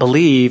would not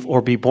believe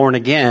or be born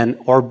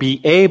again or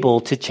be able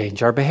to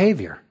change our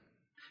behavior.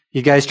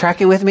 You guys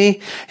tracking with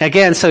me?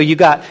 Again, so you've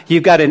got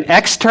an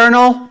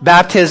external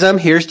baptism.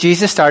 Here's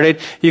Jesus started.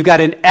 You've got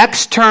an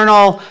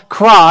external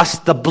cross,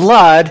 the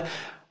blood.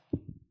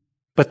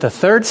 But the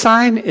third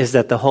sign is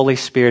that the Holy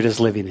Spirit is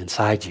living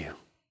inside you.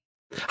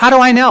 How do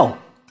I know?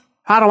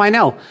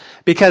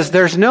 Because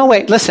there's no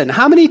way. Listen,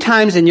 how many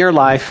times in your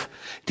life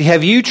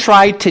have you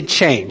tried to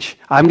change?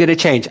 I'm going to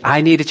change.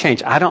 I need to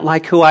change. I don't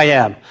like who I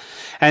am.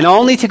 And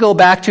only to go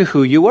back to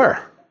who you were.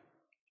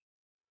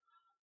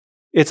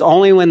 It's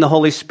only when the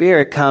Holy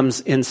Spirit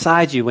comes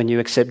inside you, when you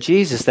accept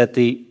Jesus, that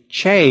the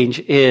change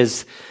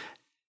is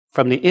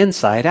from the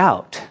inside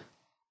out.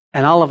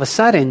 And all of a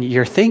sudden,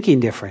 you're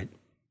thinking different.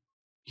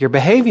 You're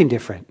behaving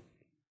different.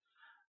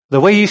 The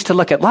way you used to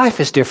look at life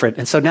is different.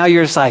 And so now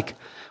you're just like,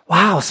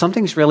 wow,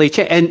 something's really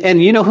changed.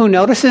 And you know who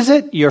notices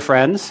it? Your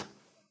friends.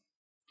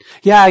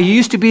 Yeah, you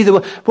used to be the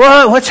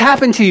one. What's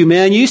happened to you,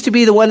 man? You used to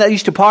be the one that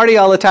used to party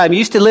all the time. You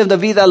used to live the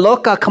vida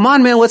loca. Come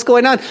on, man, what's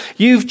going on?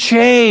 You've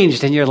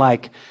changed. And you're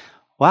like,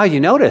 wow, you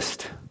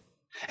noticed.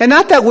 And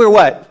not that we're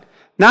what?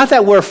 Not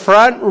that we're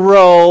front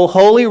row,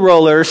 holy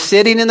rollers,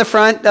 sitting in the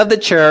front of the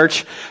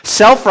church,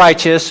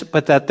 self-righteous,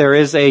 but that there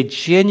is a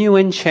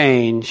genuine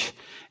change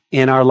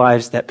in our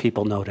lives that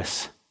people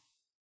notice.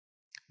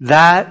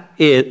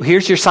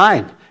 Here's your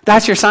sign.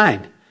 That's your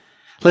sign.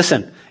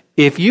 Listen.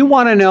 If you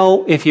want to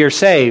know if you're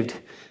saved,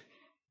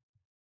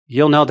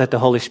 you'll know that the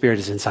Holy Spirit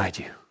is inside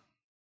you.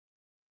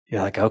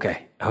 You're like,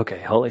 okay,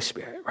 Holy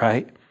Spirit,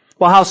 right?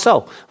 Well, how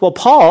so? Well,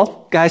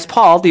 Paul,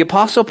 the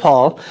Apostle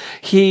Paul,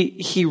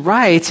 he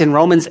writes in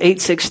Romans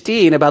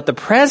 8:16 about the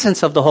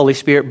presence of the Holy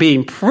Spirit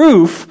being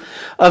proof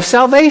of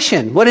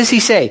salvation. What does he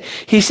say?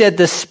 He said,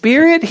 the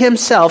Spirit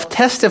himself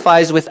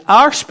testifies with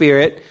our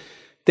spirit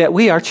that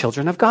we are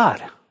children of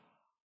God.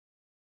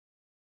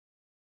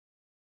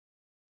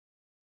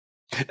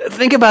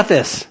 Think about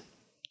this.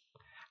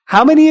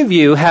 How many of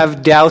you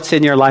have doubts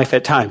in your life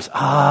at times?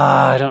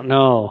 I don't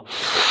know.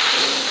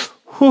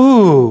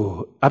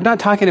 I'm not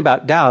talking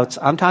about doubts.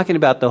 I'm talking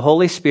about the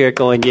Holy Spirit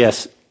going,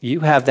 yes, you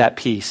have that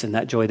peace and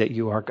that joy that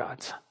you are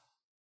God's.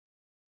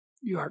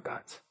 You are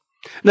God's.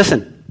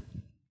 Listen,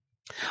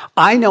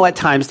 I know at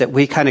times that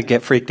we kind of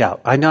get freaked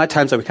out. I know at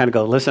times that we kind of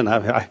go, listen,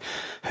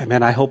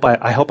 man, I hope I'm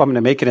going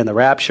to make it in the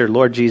rapture.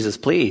 Lord Jesus,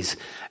 please.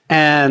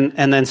 And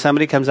then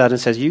somebody comes out and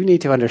says, you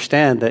need to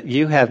understand that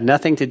you have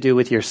nothing to do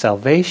with your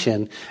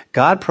salvation.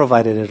 God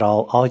provided it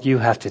all. All you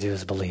have to do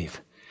is believe.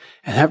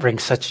 And that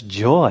brings such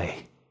joy.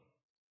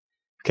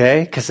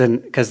 Okay?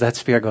 Because that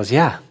spirit goes,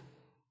 yeah,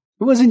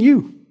 it wasn't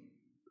you.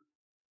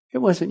 It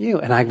wasn't you.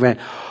 And I went,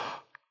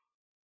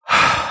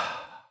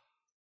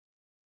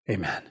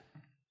 amen.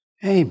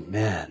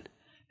 Amen.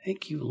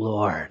 Thank you,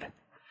 Lord.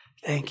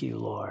 Thank you,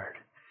 Lord.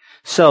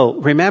 So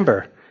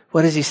remember,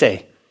 what does he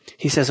say?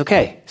 He says,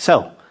 okay,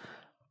 so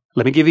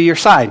let me give you your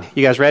sign.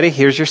 You guys ready?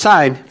 Here's your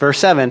sign. Verse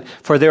 7.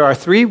 For there are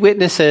 3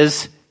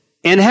 witnesses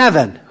in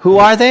heaven. Who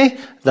are they?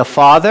 The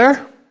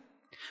Father,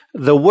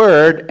 the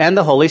Word, and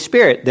the Holy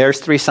Spirit.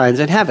 There's 3 signs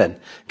in heaven.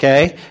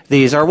 Okay?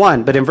 These are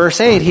 1. But in verse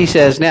 8, he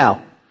says,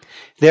 now,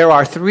 there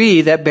are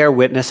 3 that bear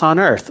witness on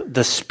earth.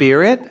 The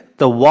Spirit,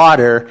 the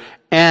water,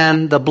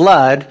 and the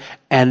blood,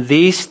 and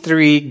these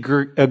 3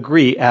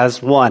 agree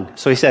as one.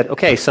 So he said,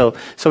 okay, so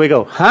we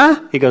go,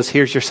 huh? He goes,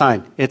 here's your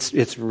sign.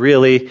 It's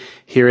really,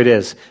 here it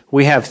is.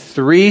 We have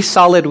 3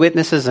 solid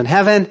witnesses in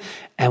heaven,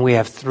 and we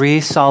have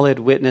 3 solid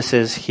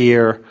witnesses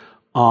here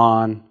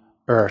on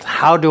earth.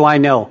 How do I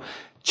know?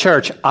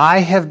 Church, I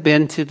have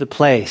been to the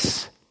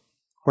place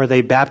where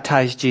they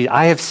baptized Jesus.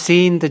 I have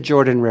seen the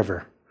Jordan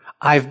River.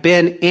 I've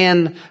been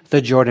in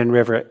the Jordan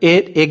River.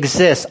 It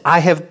exists. I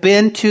have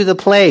been to the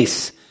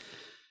place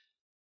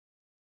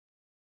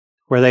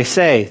where they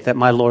say that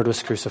my Lord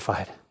was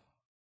crucified.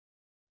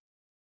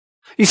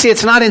 You see,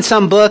 it's not in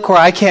some book where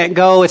I can't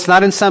go. It's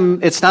not some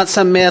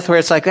myth where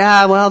it's like,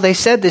 well, they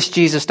said this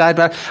Jesus died,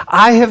 but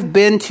I have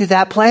been to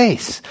that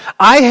place.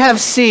 I have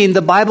seen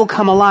the Bible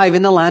come alive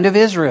in the land of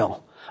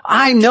Israel.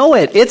 I know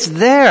it. It's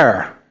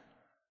there.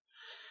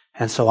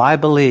 And so I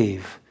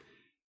believe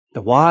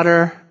the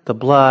water, the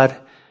blood,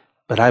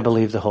 but I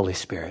believe the Holy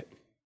Spirit.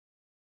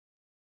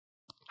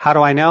 How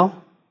do I know?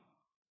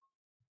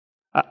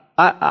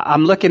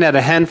 I'm looking at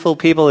a handful of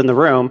people in the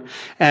room,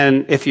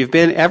 and if you've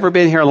ever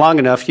been here long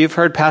enough, you've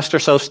heard Pastor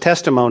So's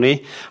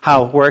testimony,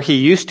 where he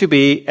used to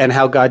be and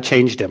how God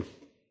changed him.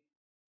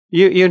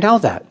 You know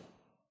that.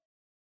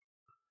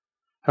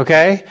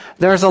 Okay?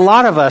 There's a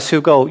lot of us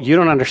who go, you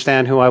don't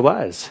understand who I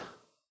was.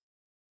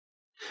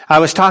 I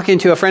was talking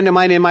to a friend of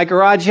mine in my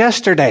garage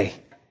yesterday.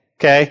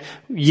 Okay?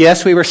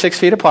 Yes, we were 6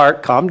 feet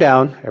apart. Calm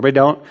down.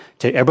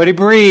 Everybody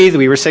breathe.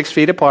 We were 6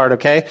 feet apart,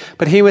 okay?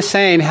 But he was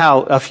saying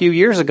how a few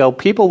years ago,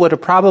 people would have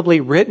probably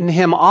written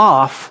him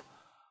off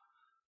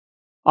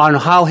on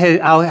how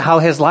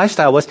his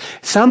lifestyle was.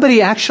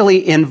 Somebody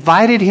actually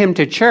invited him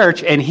to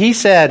church, and he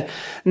said,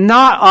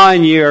 not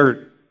on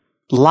your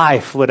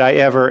life would I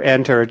ever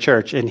enter a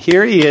church. And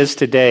here he is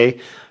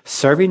today,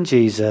 serving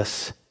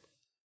Jesus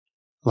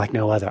like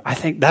no other. I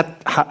think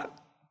that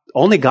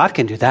only God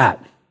can do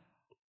that.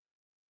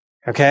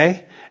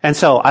 Okay? And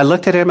so I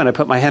looked at him and I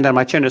put my hand on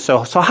my chin and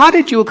so how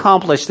did you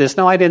accomplish this?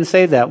 No, I didn't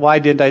say that. Why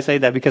didn't I say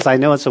that? Because I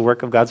know it's the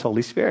work of God's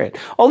Holy Spirit.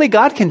 Only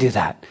God can do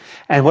that.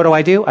 And what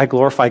do? I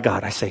glorify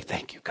God. I say,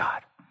 thank you,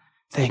 God.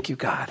 Thank you,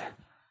 God.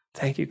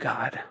 Thank you,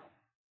 God.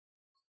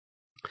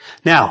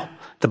 Now,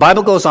 the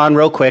Bible goes on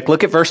real quick.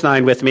 Look at verse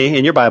 9 with me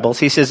in your Bibles.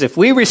 He says, if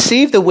we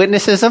receive the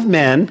witnesses of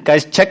men,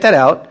 guys, check that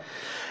out.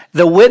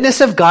 The witness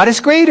of God is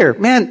greater.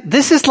 Man,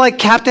 this is like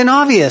Captain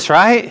Obvious,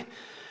 right?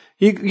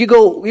 You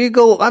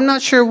go, I'm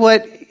not sure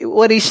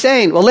what he's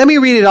saying. Well, let me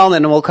read it all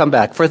and then we'll come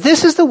back. For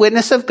this is the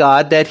witness of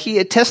God that he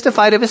had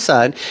testified of his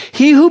Son.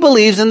 He who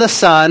believes in the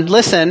Son,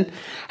 listen,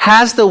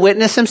 has the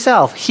witness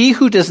himself. He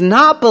who does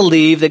not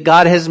believe that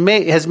God has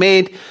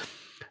made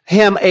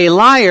him a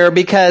liar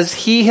because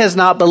he has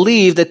not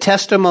believed the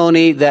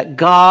testimony that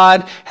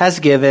God has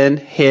given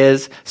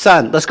his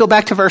Son. Let's go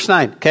back to verse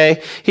 9,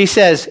 okay? He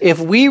says, if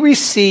we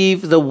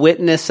receive the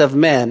witness of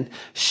men,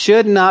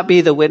 should not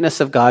be the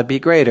witness of God be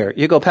greater?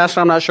 You go,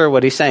 Pastor, I'm not sure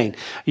what he's saying.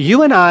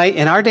 You and I,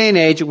 in our day and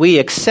age, we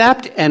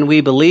accept and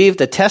we believe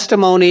the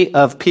testimony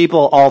of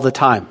people all the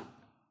time.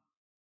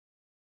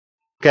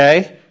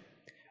 Okay?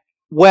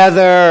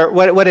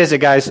 What is it,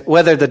 guys?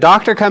 Whether the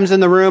doctor comes in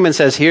the room and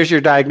says, here's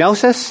your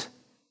diagnosis,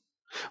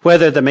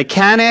 whether the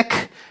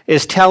mechanic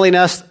is telling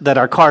us that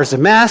our car's a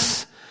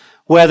mess,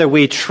 whether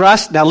we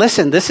trust, now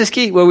listen, this is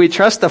key, where we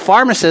trust the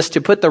pharmacist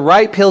to put the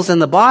right pills in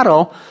the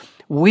bottle,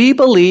 we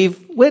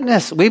believe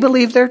witness. We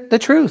believe they're the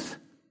truth.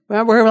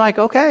 We're like,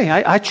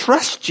 okay, I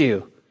trust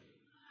you.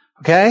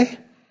 Okay?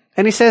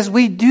 And he says,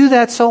 we do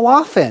that so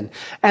often.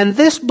 And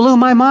this blew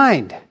my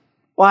mind.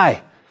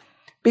 Why?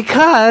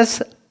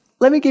 Because,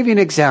 let me give you an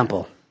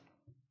example.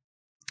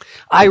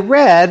 I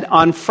read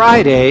on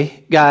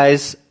Friday,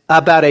 guys,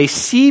 about a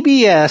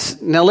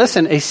CBS, now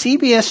listen, a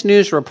CBS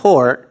News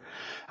report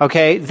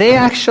Okay, they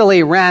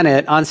actually ran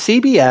it on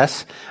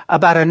CBS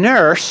about a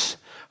nurse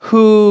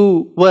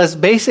who was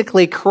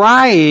basically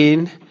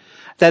crying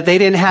that they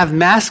didn't have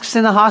masks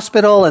in the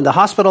hospital and the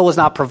hospital was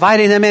not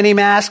providing them any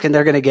masks and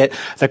they're going to get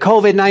the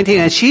COVID-19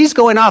 and she's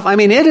going off. I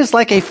mean, it is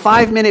like a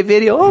 5-minute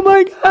video. Oh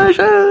my gosh.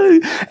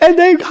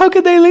 And how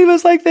could they leave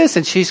us like this?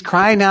 And she's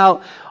crying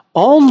out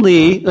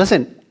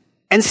listen,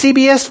 and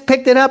CBS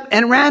picked it up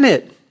and ran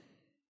it.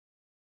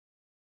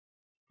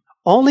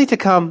 Only to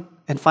come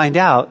and find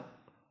out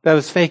that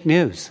was fake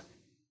news.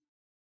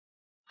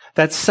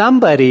 That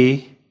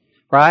somebody,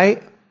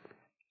 right?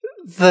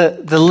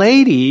 The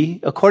lady,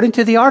 according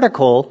to the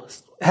article,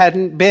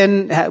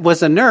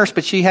 was a nurse,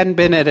 but she hadn't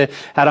been at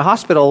a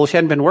hospital. She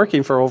hadn't been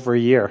working for over a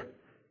year.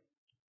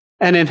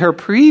 And in her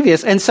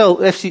previous, and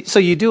so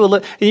you do a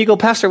look, and you go,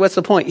 Pastor, what's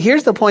the point?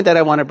 Here's the point that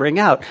I want to bring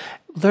out.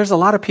 There's a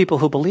lot of people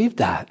who believe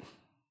that.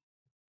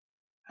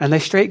 And they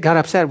straight got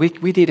upset. We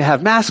need to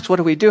have masks. What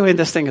are we doing?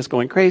 This thing is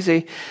going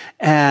crazy.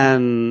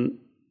 And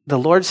the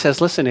Lord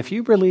says, listen, if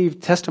you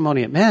believe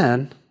testimony of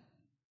men,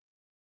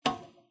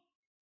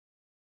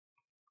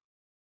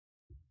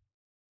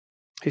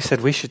 he said,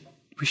 we should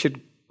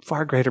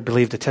far greater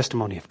believe the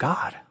testimony of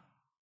God.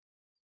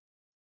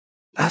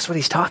 That's what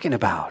he's talking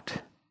about.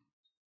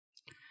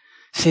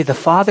 See, the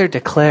Father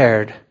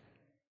declared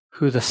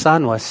who the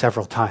Son was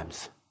several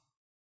times.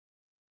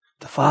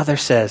 The Father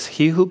says,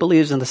 he who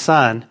believes in the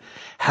Son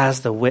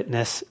has the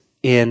witness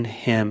in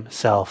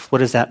himself. What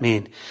does that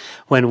mean?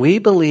 When we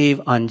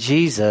believe on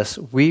Jesus,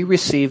 we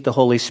receive the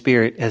Holy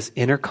Spirit as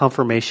inner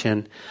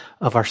confirmation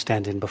of our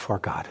standing before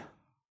God.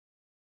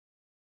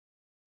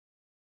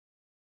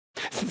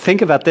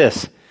 Think about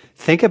this.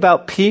 Think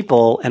about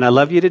people, and I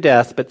love you to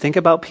death, but think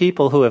about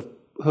people who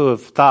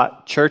have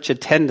thought church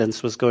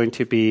attendance was going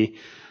to be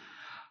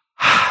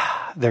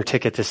their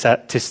ticket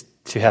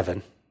to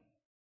heaven.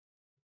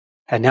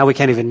 And now we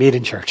can't even meet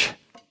in church.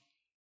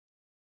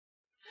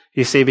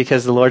 You see,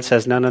 because the Lord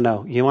says,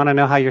 no. You want to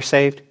know how you're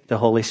saved? The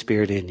Holy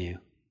Spirit in you.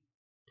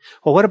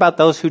 Well, what about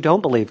those who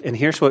don't believe? And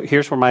here's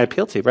where my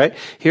appeal to, right?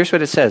 Here's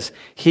what it says.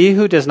 He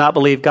who does not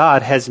believe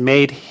God has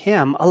made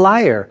him a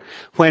liar.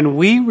 When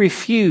we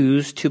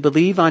refuse to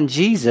believe on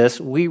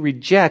Jesus, we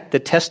reject the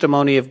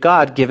testimony of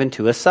God given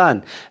to his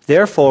Son.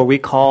 Therefore, we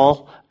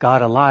call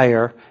God a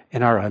liar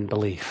in our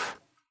unbelief.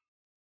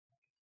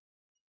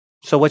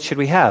 So what should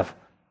we have?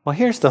 Well,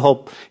 here's the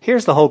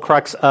whole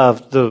crux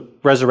of the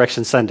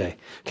Resurrection Sunday,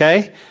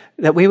 okay?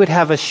 That we would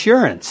have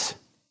assurance.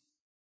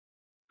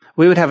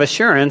 We would have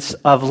assurance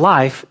of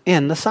life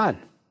in the Son.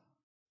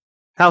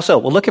 How so?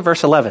 Well, look at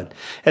verse 11.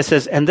 It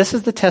says, and this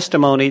is the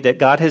testimony that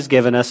God has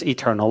given us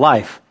eternal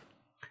life.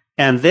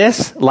 And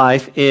this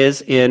life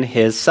is in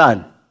his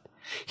Son.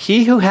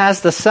 He who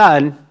has the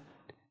Son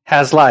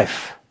has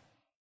life.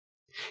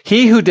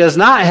 He who does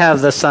not have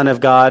the Son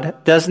of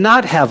God does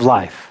not have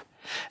life.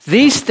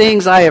 These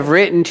things I have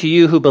written to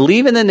you who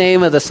believe in the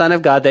name of the Son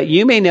of God, that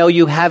you may know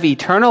you have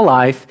eternal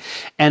life,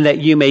 and that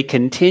you may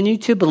continue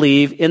to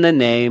believe in the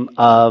name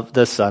of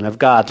the Son of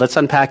God. Let's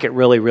unpack it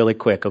really, really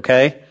quick,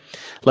 okay?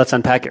 Let's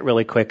unpack it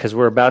really quick because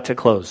we're about to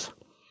close.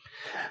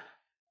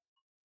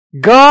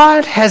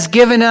 God has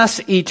given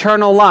us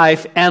eternal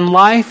life, and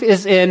life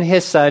is in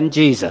his Son,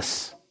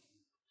 Jesus.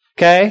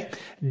 Okay?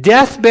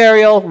 Death,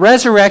 burial,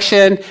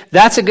 resurrection,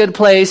 that's a good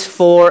place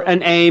for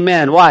an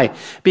amen. Why?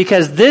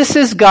 Because this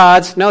is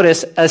God's,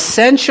 notice,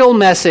 essential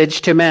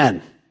message to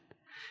men.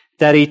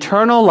 That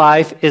eternal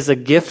life is a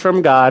gift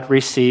from God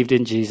received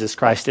in Jesus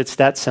Christ. It's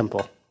that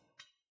simple.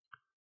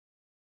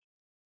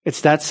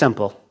 It's that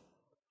simple.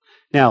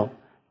 Now,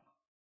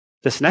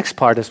 this next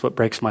part is what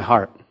breaks my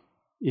heart.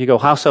 You go,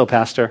 how so,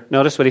 Pastor?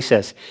 Notice what he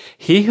says.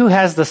 He who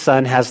has the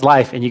Son has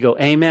life. And you go,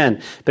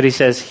 amen. But he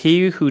says,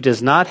 he who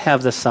does not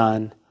have the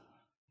Son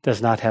does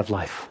not have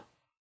life.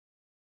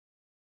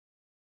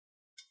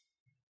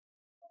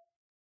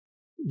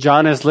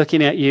 John is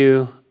looking at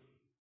you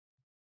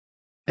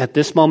at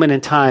this moment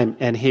in time,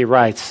 and he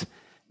writes,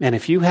 man,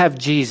 if you have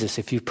Jesus,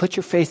 if you put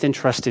your faith and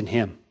trust in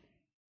him,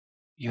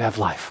 you have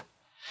life.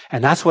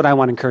 And that's what I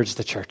want to encourage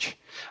the church.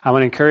 I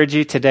want to encourage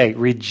you today,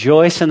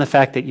 rejoice in the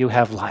fact that you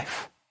have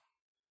life.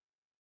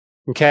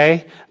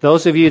 Okay?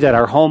 Those of you that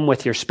are home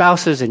with your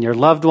spouses and your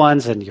loved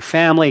ones and your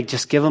family,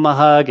 just give them a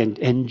hug and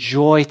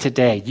enjoy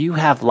today. You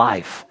have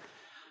life.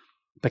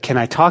 But can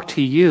I talk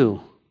to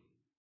you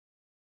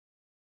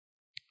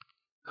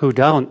who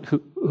don't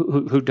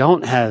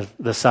have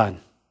the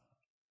Son?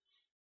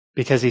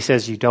 Because he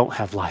says you don't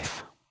have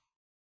life.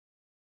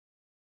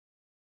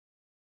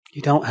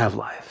 You don't have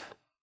life.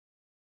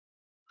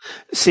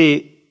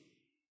 See,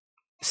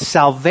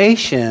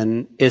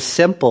 salvation is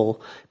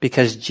simple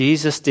because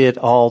Jesus did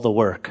all the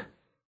work.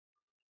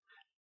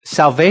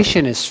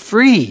 Salvation is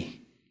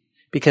free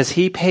because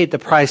he paid the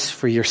price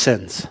for your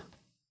sins.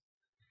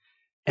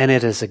 And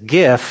it is a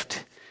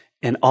gift,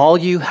 and all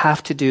you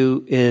have to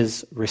do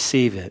is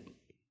receive it.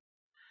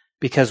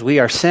 Because we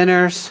are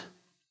sinners,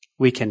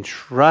 we can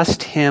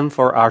trust him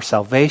for our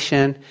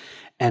salvation,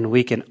 and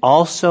we can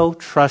also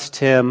trust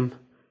him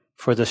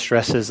for the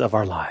stresses of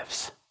our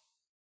lives.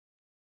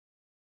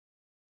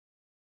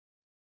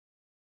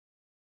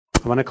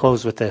 I want to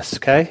close with this,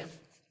 okay?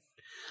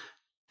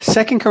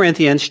 2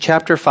 Corinthians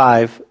chapter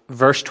 5,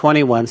 verse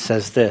 21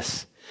 says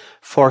this,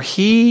 "For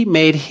he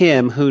made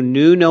him who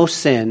knew no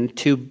sin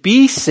to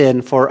be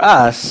sin for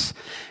us,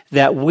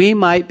 that we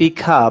might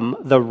become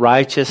the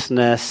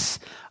righteousness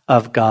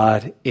of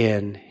God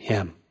in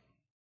him."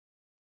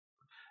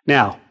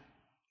 Now,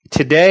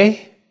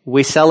 today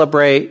we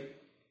celebrate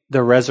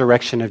the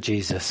resurrection of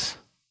Jesus.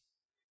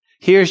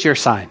 Here's your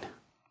sign.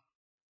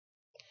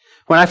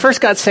 When I first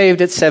got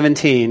saved at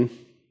 17,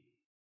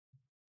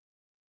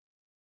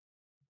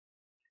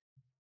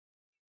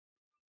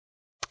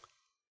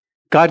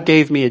 God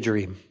gave me a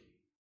dream.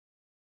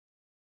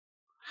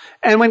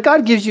 And when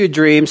God gives you a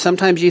dream,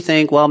 sometimes you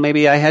think, well,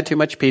 maybe I had too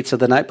much pizza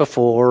the night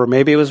before, or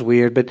maybe it was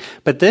weird,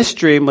 but this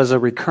dream was a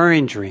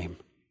recurring dream.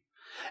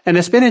 And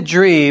it's been a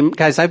dream,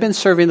 guys, I've been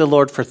serving the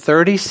Lord for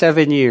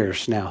 37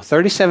 years now.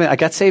 37, I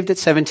got saved at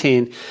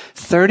 17.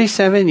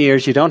 37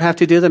 years, you don't have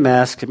to do the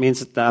math. It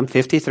means I'm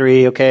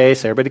 53, okay,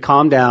 so everybody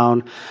calm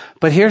down.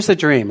 But here's the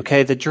dream,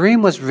 okay? The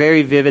dream was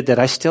very vivid that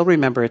I still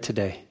remember it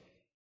today.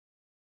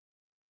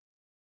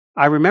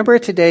 I remember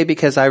it today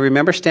because I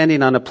remember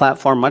standing on a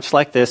platform much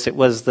like this. It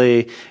was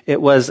the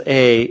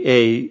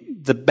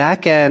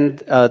back end,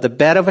 the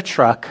bed of a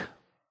truck.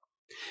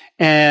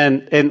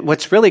 And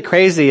what's really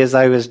crazy is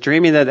I was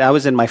dreaming that I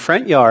was in my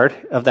front yard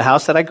of the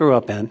house that I grew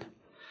up in.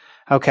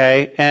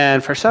 Okay.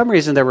 And for some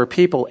reason there were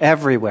people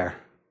everywhere.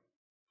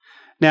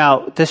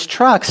 Now, this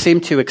truck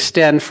seemed to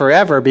extend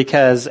forever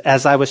because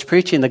as I was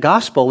preaching the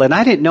gospel, and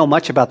I didn't know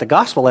much about the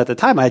gospel at the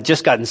time, I had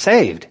just gotten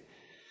saved.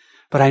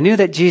 But I knew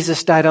that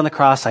Jesus died on the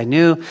cross. I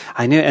knew.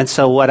 And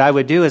so what I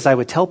would do is I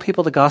would tell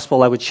people the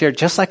gospel. I would share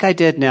just like I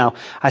did now.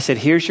 I said,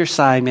 here's your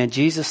sign, man.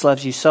 Jesus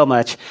loves you so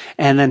much.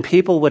 And then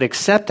people would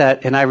accept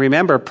that. And I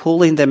remember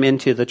pulling them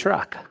into the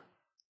truck.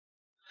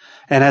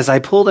 And as I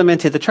pulled them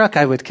into the truck,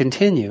 I would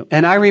continue.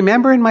 And I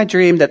remember in my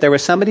dream that there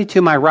was somebody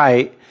to my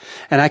right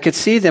and I could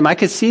see them. I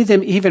could see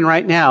them even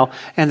right now.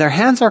 And their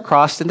hands are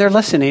crossed and they're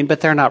listening,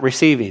 but they're not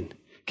receiving.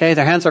 Okay.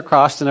 Their hands are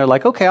crossed and they're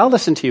like, okay, I'll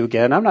listen to you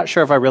again. I'm not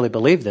sure if I really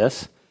believe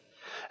this.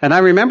 And I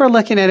remember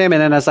looking at him,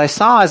 and then as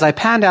I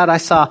panned out, I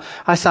saw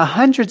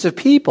hundreds of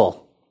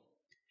people.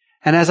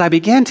 And as I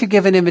began to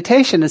give an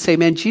invitation and say,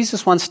 man,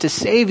 Jesus wants to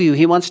save you.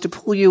 He wants to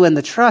pull you in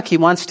the truck. He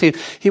wants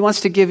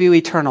to give you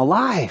eternal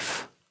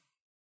life.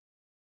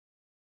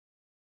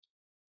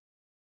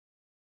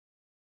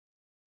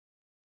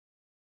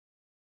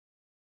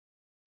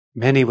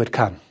 Many would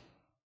come.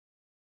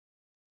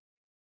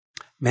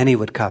 Many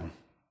would come.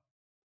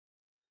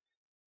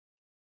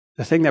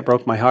 The thing that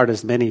broke my heart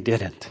is many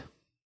didn't.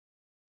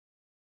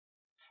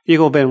 You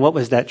go, Ben, what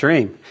was that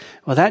dream?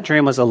 Well, that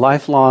dream was a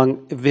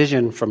lifelong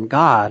vision from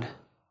God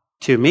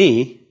to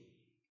me,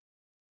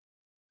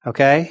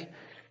 okay,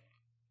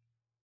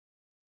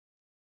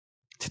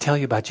 to tell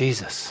you about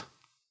Jesus,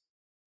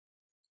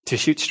 to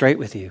shoot straight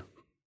with you.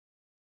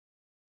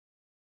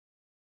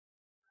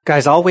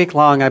 Guys, all week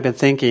long I've been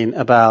thinking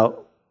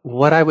about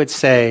what I would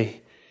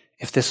say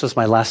if this was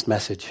my last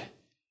message.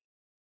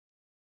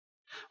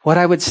 What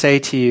I would say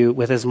to you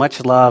with as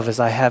much love as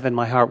I have in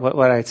my heart, what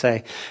would I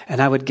say? And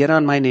I would get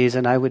on my knees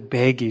and I would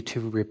beg you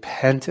to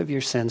repent of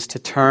your sins, to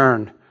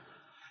turn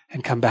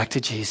and come back to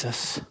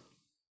Jesus.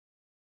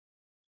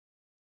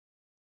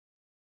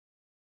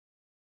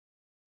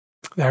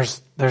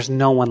 There's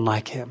no one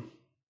like him.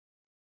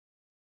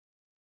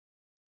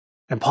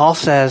 And Paul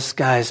says,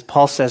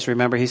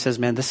 remember, he says,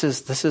 man, this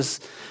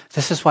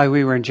is why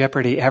we were in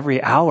jeopardy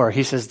every hour.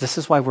 He says, this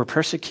is why we're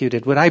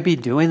persecuted. Would I be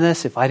doing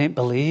this if I didn't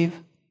believe?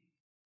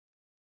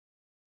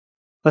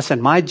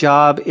 Listen, my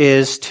job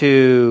is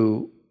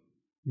to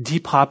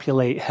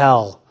depopulate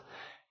hell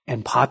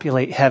and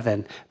populate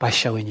heaven by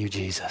showing you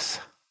Jesus.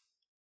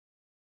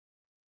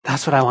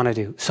 That's what I want to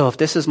do. So if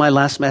this is my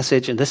last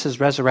message and this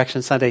is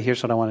Resurrection Sunday,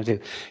 here's what I want to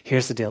do.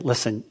 Here's the deal.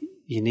 Listen,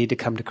 you need to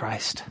come to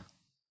Christ.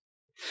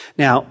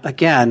 Now,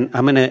 again,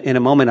 in a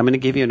moment, I'm going to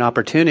give you an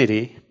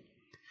opportunity,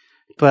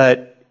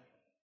 but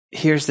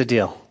here's the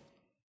deal.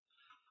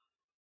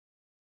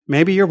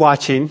 Maybe you're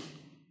watching.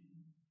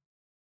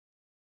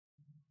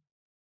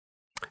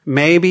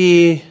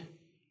 Maybe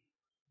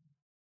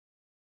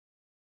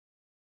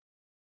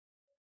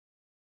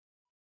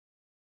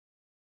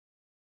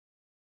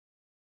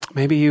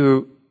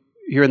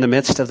you're in the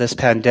midst of this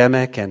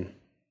pandemic and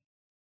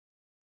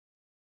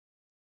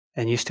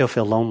you still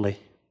feel lonely.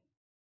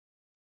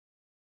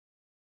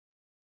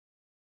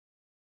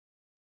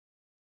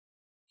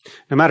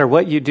 No matter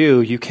what you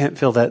do, you can't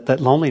feel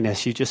that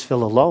loneliness. You just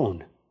feel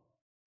alone.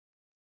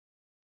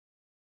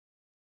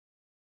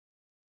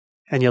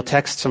 And you'll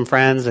text some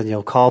friends and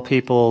you'll call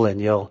people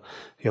and you'll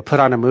put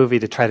on a movie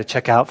to try to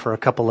check out for a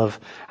couple of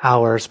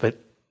hours, but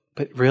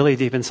really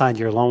deep inside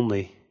you're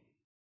lonely.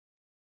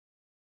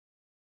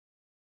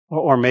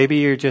 Or maybe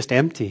you're just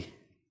empty.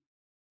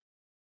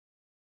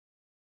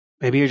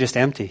 Maybe you're just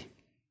empty.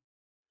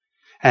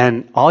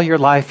 And all your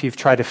life you've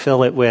tried to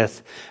fill it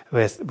with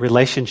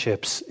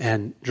relationships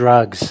and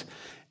drugs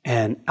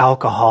and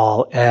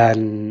alcohol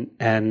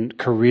and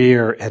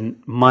career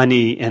and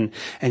money and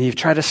you've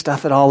tried to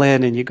stuff it all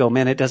in and you go,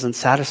 man, it doesn't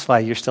satisfy.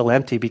 You're still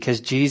empty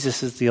because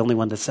Jesus is the only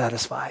one that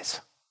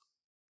satisfies.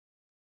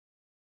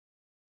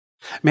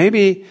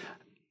 Maybe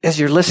as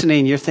you're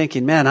listening, you're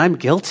thinking, man, I'm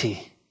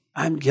guilty.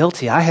 I'm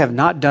guilty. I have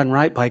not done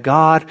right by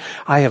God.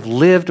 I have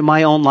lived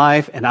my own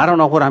life, and I don't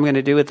know what I'm going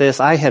to do with this.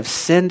 I have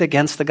sinned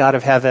against the God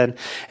of heaven,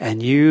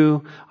 and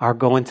you are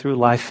going through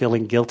life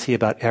feeling guilty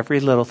about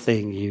every little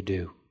thing you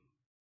do.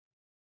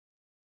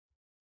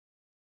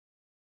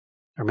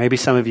 Or maybe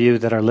some of you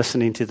that are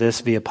listening to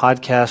this via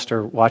podcast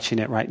or watching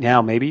it right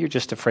now, maybe you're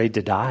just afraid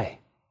to die.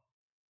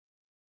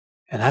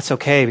 And that's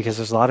okay, because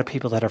there's a lot of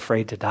people that are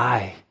afraid to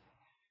die.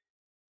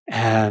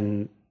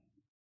 And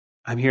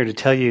I'm here to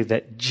tell you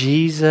that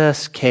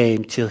Jesus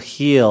came to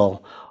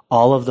heal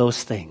all of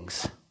those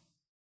things.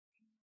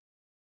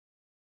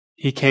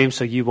 He came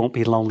so you won't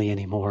be lonely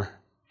anymore.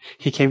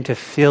 He came to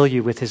fill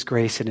you with His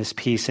grace and His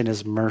peace and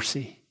His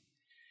mercy.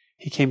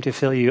 He came to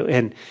fill you.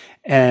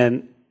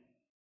 And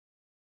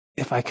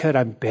if I could,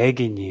 I'm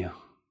begging you.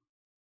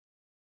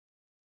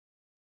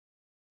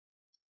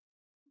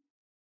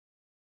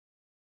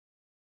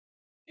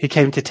 He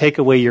came to take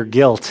away your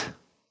guilt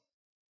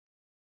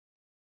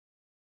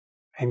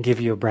and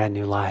give you a brand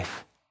new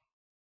life.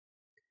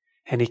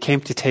 And He came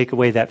to take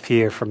away that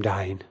fear from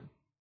dying.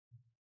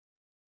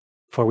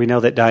 For we know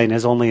that dying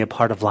is only a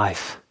part of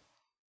life.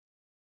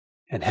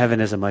 And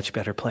heaven is a much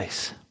better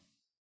place.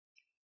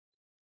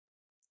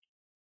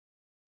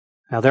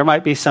 Now there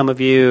might be some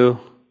of you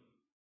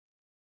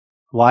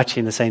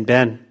watching and saying,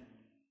 Ben,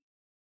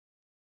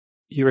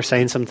 you were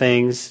saying some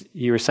things.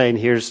 You were saying,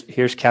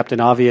 here's Captain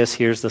Obvious.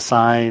 Here's the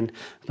sign.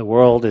 The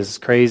world is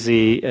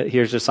crazy.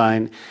 Here's the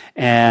sign.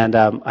 And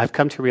I've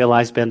come to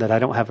realize, Ben, that I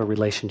don't have a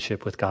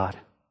relationship with God.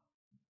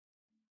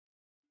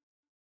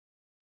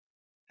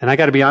 And I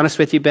got to be honest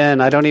with you, Ben,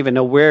 I don't even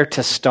know where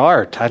to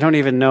start. I don't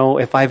even know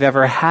if I've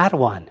ever had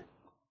one.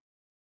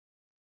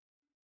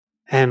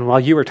 And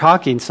while you were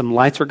talking, some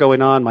lights were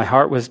going on. My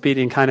heart was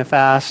beating kind of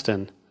fast.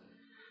 And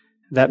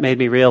that made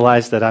me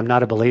realize that I'm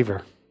not a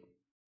believer.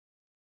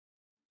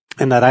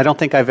 And that I don't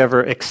think I've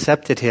ever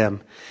accepted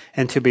Him.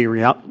 And to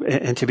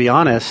be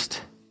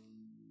honest,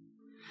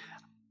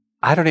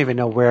 I don't even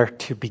know where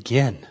to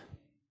begin.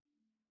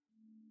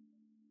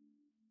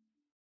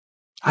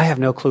 I have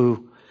no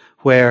clue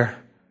where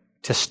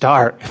to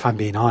start, if I'm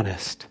being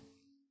honest.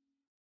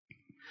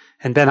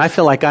 And Ben, I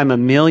feel like I'm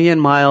 1,000,000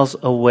 miles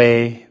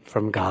away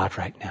from God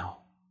right now.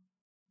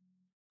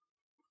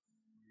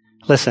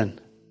 Listen,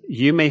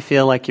 you may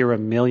feel like you're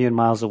 1,000,000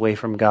 miles away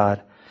from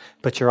God,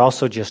 but you're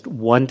also just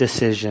one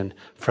decision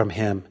from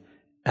Him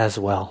as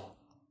well.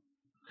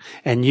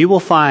 And you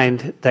will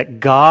find that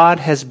God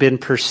has been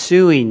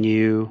pursuing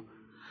you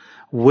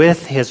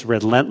with His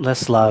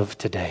relentless love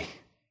today.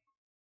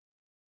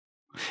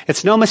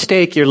 It's no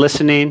mistake you're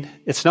listening.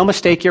 It's no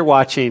mistake you're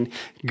watching.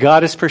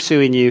 God is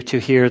pursuing you to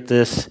hear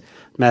this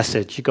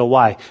message. You go,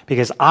 why?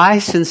 Because I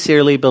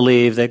sincerely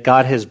believe that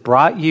God has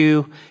brought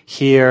you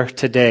here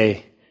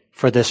today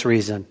for this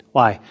reason.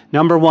 Why?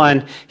 Number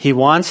one, He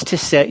wants to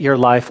set your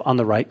life on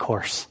the right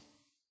course.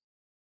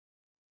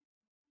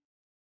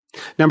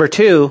 Number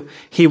two,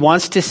 He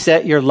wants to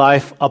set your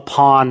life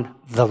upon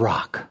the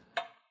rock.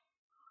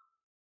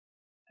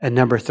 And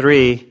number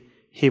three,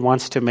 He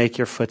wants to make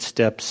your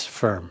footsteps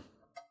firm.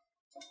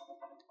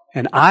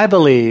 And I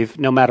believe,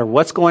 no matter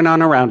what's going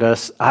on around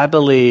us, I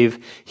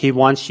believe He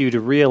wants you to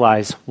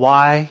realize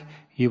why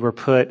you were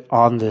put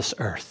on this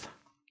earth.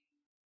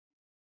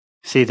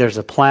 See, there's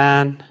a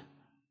plan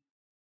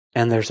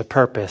and there's a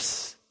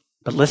purpose.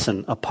 But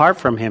listen, apart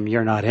from Him,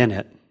 you're not in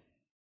it.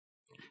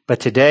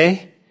 But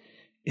today,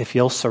 if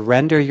you'll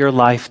surrender your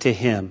life to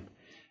Him,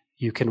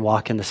 you can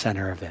walk in the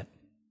center of it.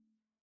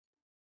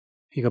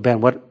 You go,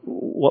 Ben,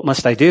 what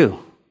must I do?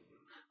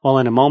 Well,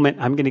 in a moment,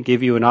 I'm going to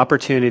give you an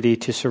opportunity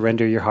to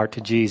surrender your heart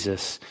to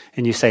Jesus.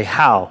 And you say,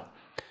 how?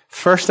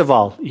 First of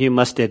all, you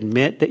must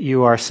admit that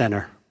you are a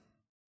sinner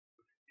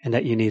and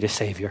that you need a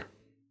Savior.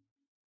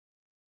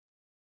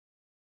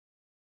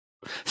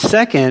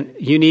 Second,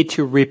 you need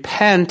to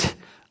repent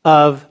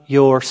of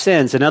your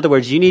sins. In other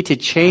words, you need to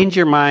change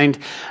your mind,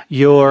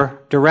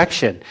 your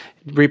direction.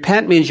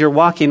 Repent means you're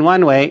walking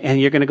one way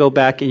and you're going to go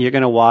back and you're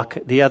going to walk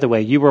the other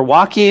way. You were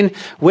walking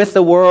with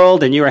the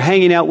world and you were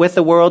hanging out with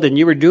the world and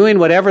you were doing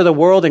whatever the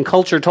world and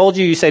culture told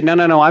you. You say,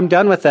 no, I'm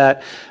done with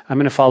that. I'm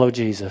going to follow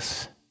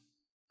Jesus.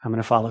 I'm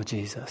going to follow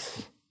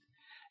Jesus.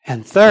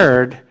 And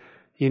third,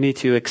 you need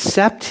to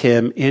accept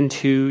Him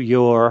into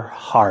your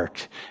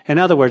heart. In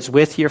other words,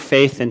 with your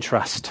faith and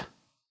trust.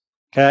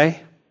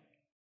 Okay?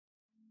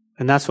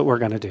 And that's what we're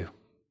going to do.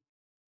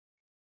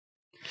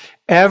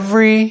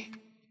 Every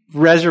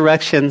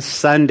Resurrection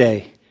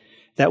Sunday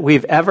that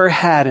we've ever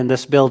had in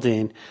this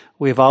building,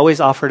 we've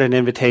always offered an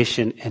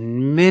invitation,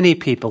 and many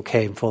people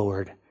came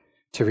forward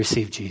to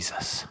receive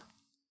Jesus.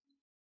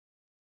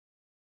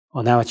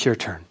 Well, now it's your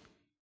turn.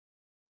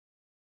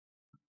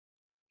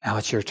 Now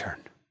it's your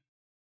turn.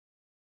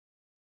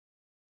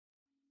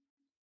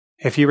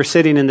 If you were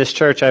sitting in this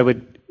church, I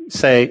would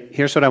say,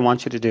 here's what I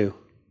want you to do.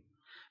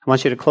 I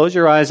want you to close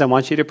your eyes. I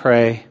want you to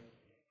pray.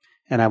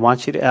 And I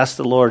want you to ask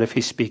the Lord if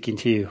he's speaking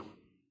to you.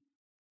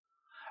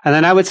 And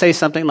then I would say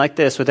something like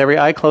this, with every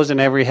eye closed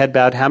and every head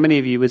bowed. How many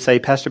of you would say,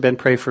 Pastor Ben,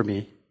 pray for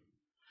me?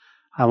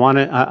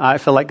 I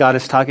feel like God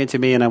is talking to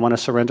me and I want to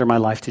surrender my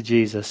life to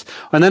Jesus.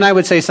 And then I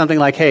would say something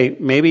like, hey,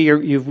 maybe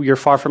you're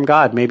far from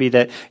God. Maybe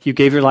that you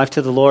gave your life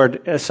to the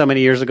Lord so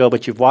many years ago,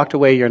 but you've walked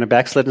away, you're in a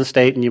backslidden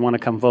state and you want to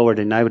come forward.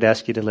 And I would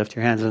ask you to lift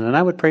your hands. And then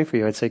I would pray for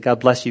you. I'd say, God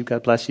bless you,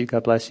 God bless you,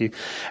 God bless you.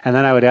 And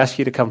then I would ask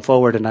you to come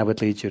forward and I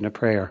would lead you in a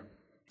prayer.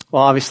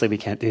 Well, obviously we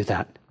can't do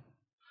that.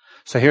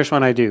 So here's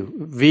what I do.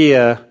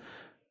 Via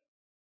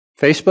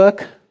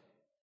Facebook,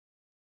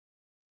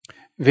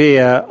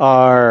 via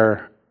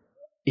our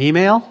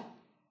email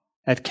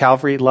at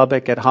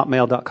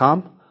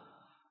calvarylubbock@hotmail.com.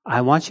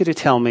 I want you to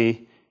tell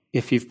me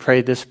if you've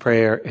prayed this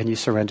prayer and you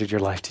surrendered your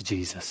life to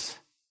Jesus.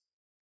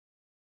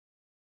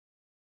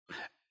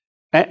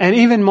 And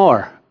even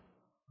more,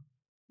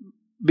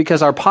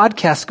 because our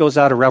podcast goes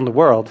out around the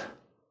world.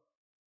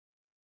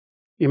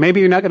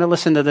 Maybe you're not going to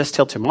listen to this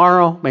till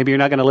tomorrow. Maybe you're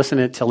not going to listen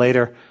to it till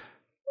later.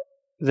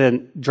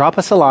 Then drop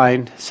us a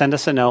line, send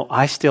us a note.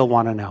 I still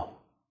want to know.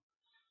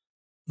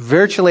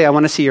 Virtually, I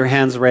want to see your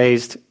hands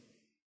raised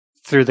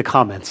through the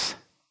comments.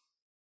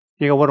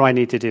 You go, what do I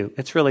need to do?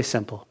 It's really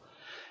simple.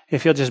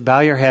 If you'll just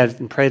bow your head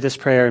and pray this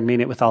prayer and mean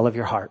it with all of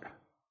your heart.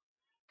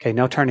 Okay,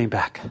 no turning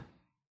back.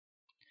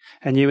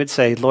 And you would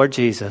say, Lord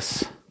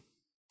Jesus,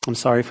 I'm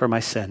sorry for my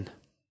sin.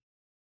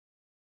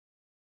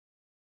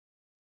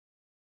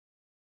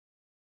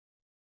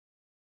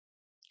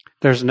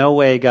 There's no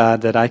way,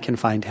 God, that I can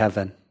find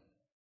heaven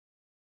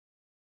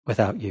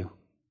without you.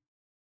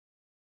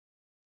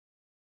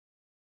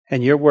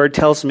 And your word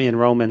tells me in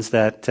Romans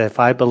that if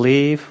I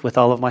believe with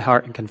all of my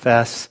heart and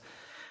confess,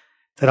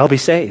 that I'll be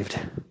saved.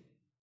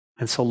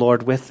 And so,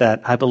 Lord, with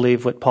that, I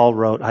believe what Paul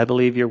wrote. I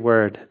believe your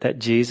word, that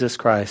Jesus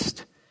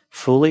Christ,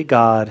 fully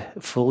God,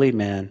 fully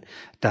man,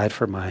 died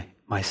for my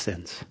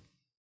sins.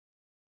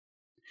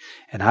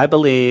 And I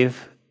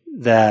believe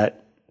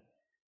that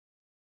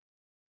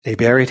they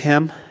buried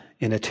him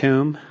in a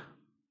tomb,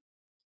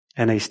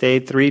 and he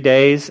stayed 3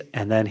 days,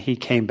 and then he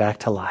came back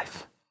to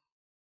life.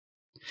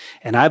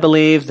 And I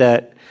believe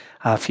that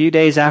a few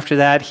days after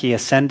that, he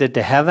ascended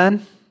to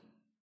heaven,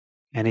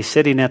 and he's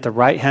sitting at the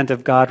right hand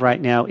of God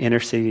right now,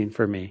 interceding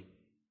for me.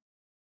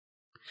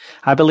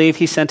 I believe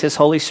he sent his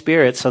Holy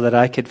Spirit so that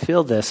I could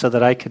feel this, so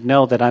that I could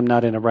know that I'm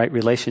not in a right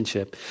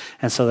relationship,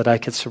 and so that I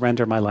could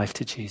surrender my life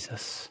to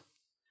Jesus.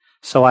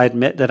 So I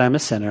admit that I'm a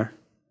sinner.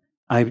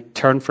 I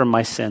turn from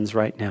my sins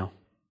right now.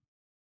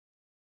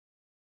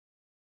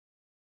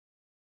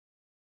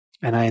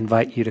 And I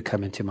invite you to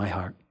come into my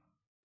heart.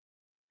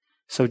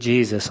 So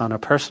Jesus, on a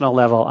personal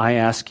level, I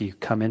ask you,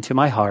 come into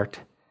my heart,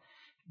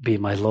 be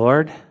my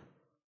Lord,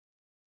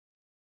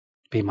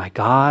 be my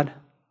God,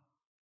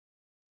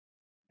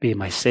 be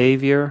my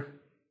Savior,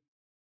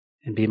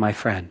 and be my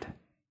friend.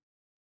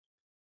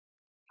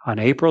 On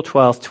April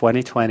 12th,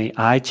 2020,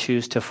 I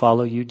choose to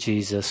follow you,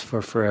 Jesus,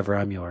 for forever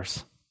I'm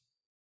yours.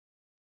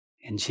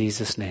 In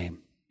Jesus' name,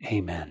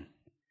 amen.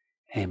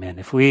 Amen.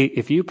 If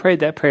you prayed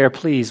that prayer,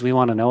 please, we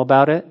want to know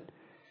about it.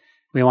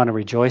 We want to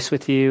rejoice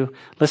with you.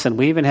 Listen,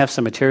 we even have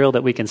some material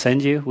that we can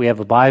send you. We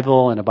have a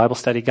Bible and a Bible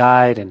study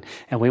guide, and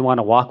we want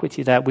to walk with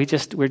you that. We're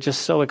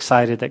just so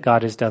excited that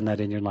God has done that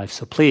in your life.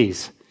 So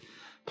please,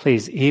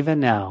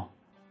 even now,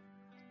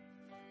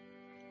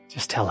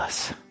 just tell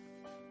us.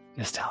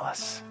 Just tell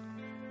us.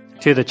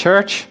 To the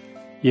church,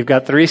 you've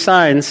got 3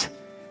 signs.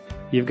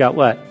 You've got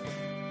what?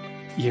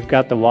 You've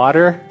got the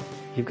water,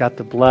 you've got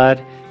the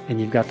blood, and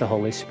you've got the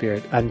Holy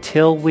Spirit.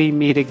 Until we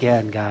meet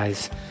again,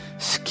 guys,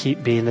 just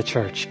keep being the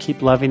church.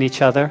 Keep loving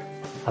each other.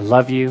 I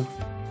love you.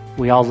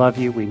 We all love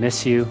you. We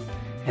miss you.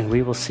 And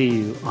we will see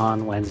you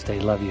on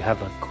Wednesday. Love you.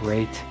 Have a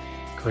great,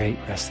 great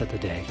rest of the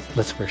day.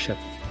 Let's worship.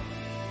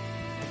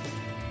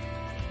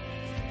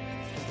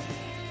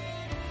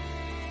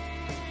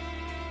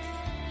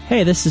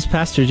 Hey, this is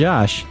Pastor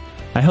Josh.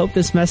 I hope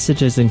this message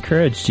has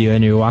encouraged you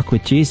in your walk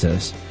with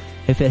Jesus.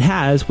 If it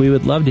has, we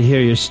would love to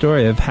hear your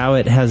story of how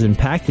it has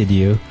impacted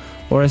you,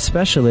 or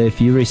especially if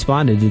you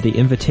responded to the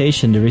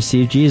invitation to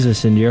receive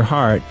Jesus into your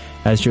heart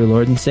as your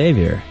Lord and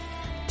Savior.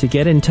 To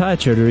get in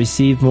touch or to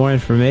receive more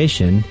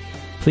information,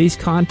 please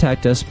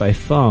contact us by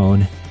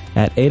phone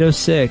at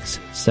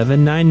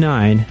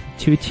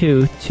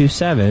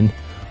 806-799-2227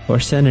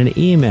 or send an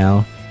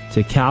email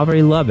to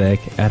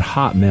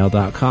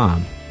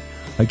calvarylubbock@hotmail.com.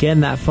 Again,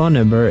 that phone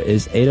number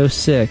is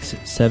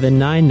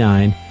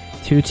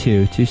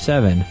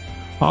 806-799-2227.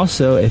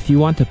 Also, if you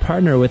want to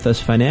partner with us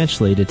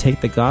financially to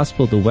take the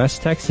gospel to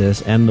West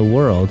Texas and the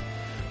world,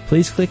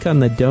 please click on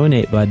the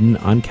donate button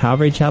on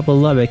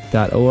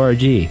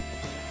calvarychapellubbock.org.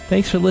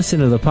 Thanks for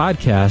listening to the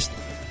podcast.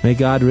 May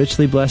God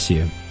richly bless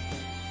you.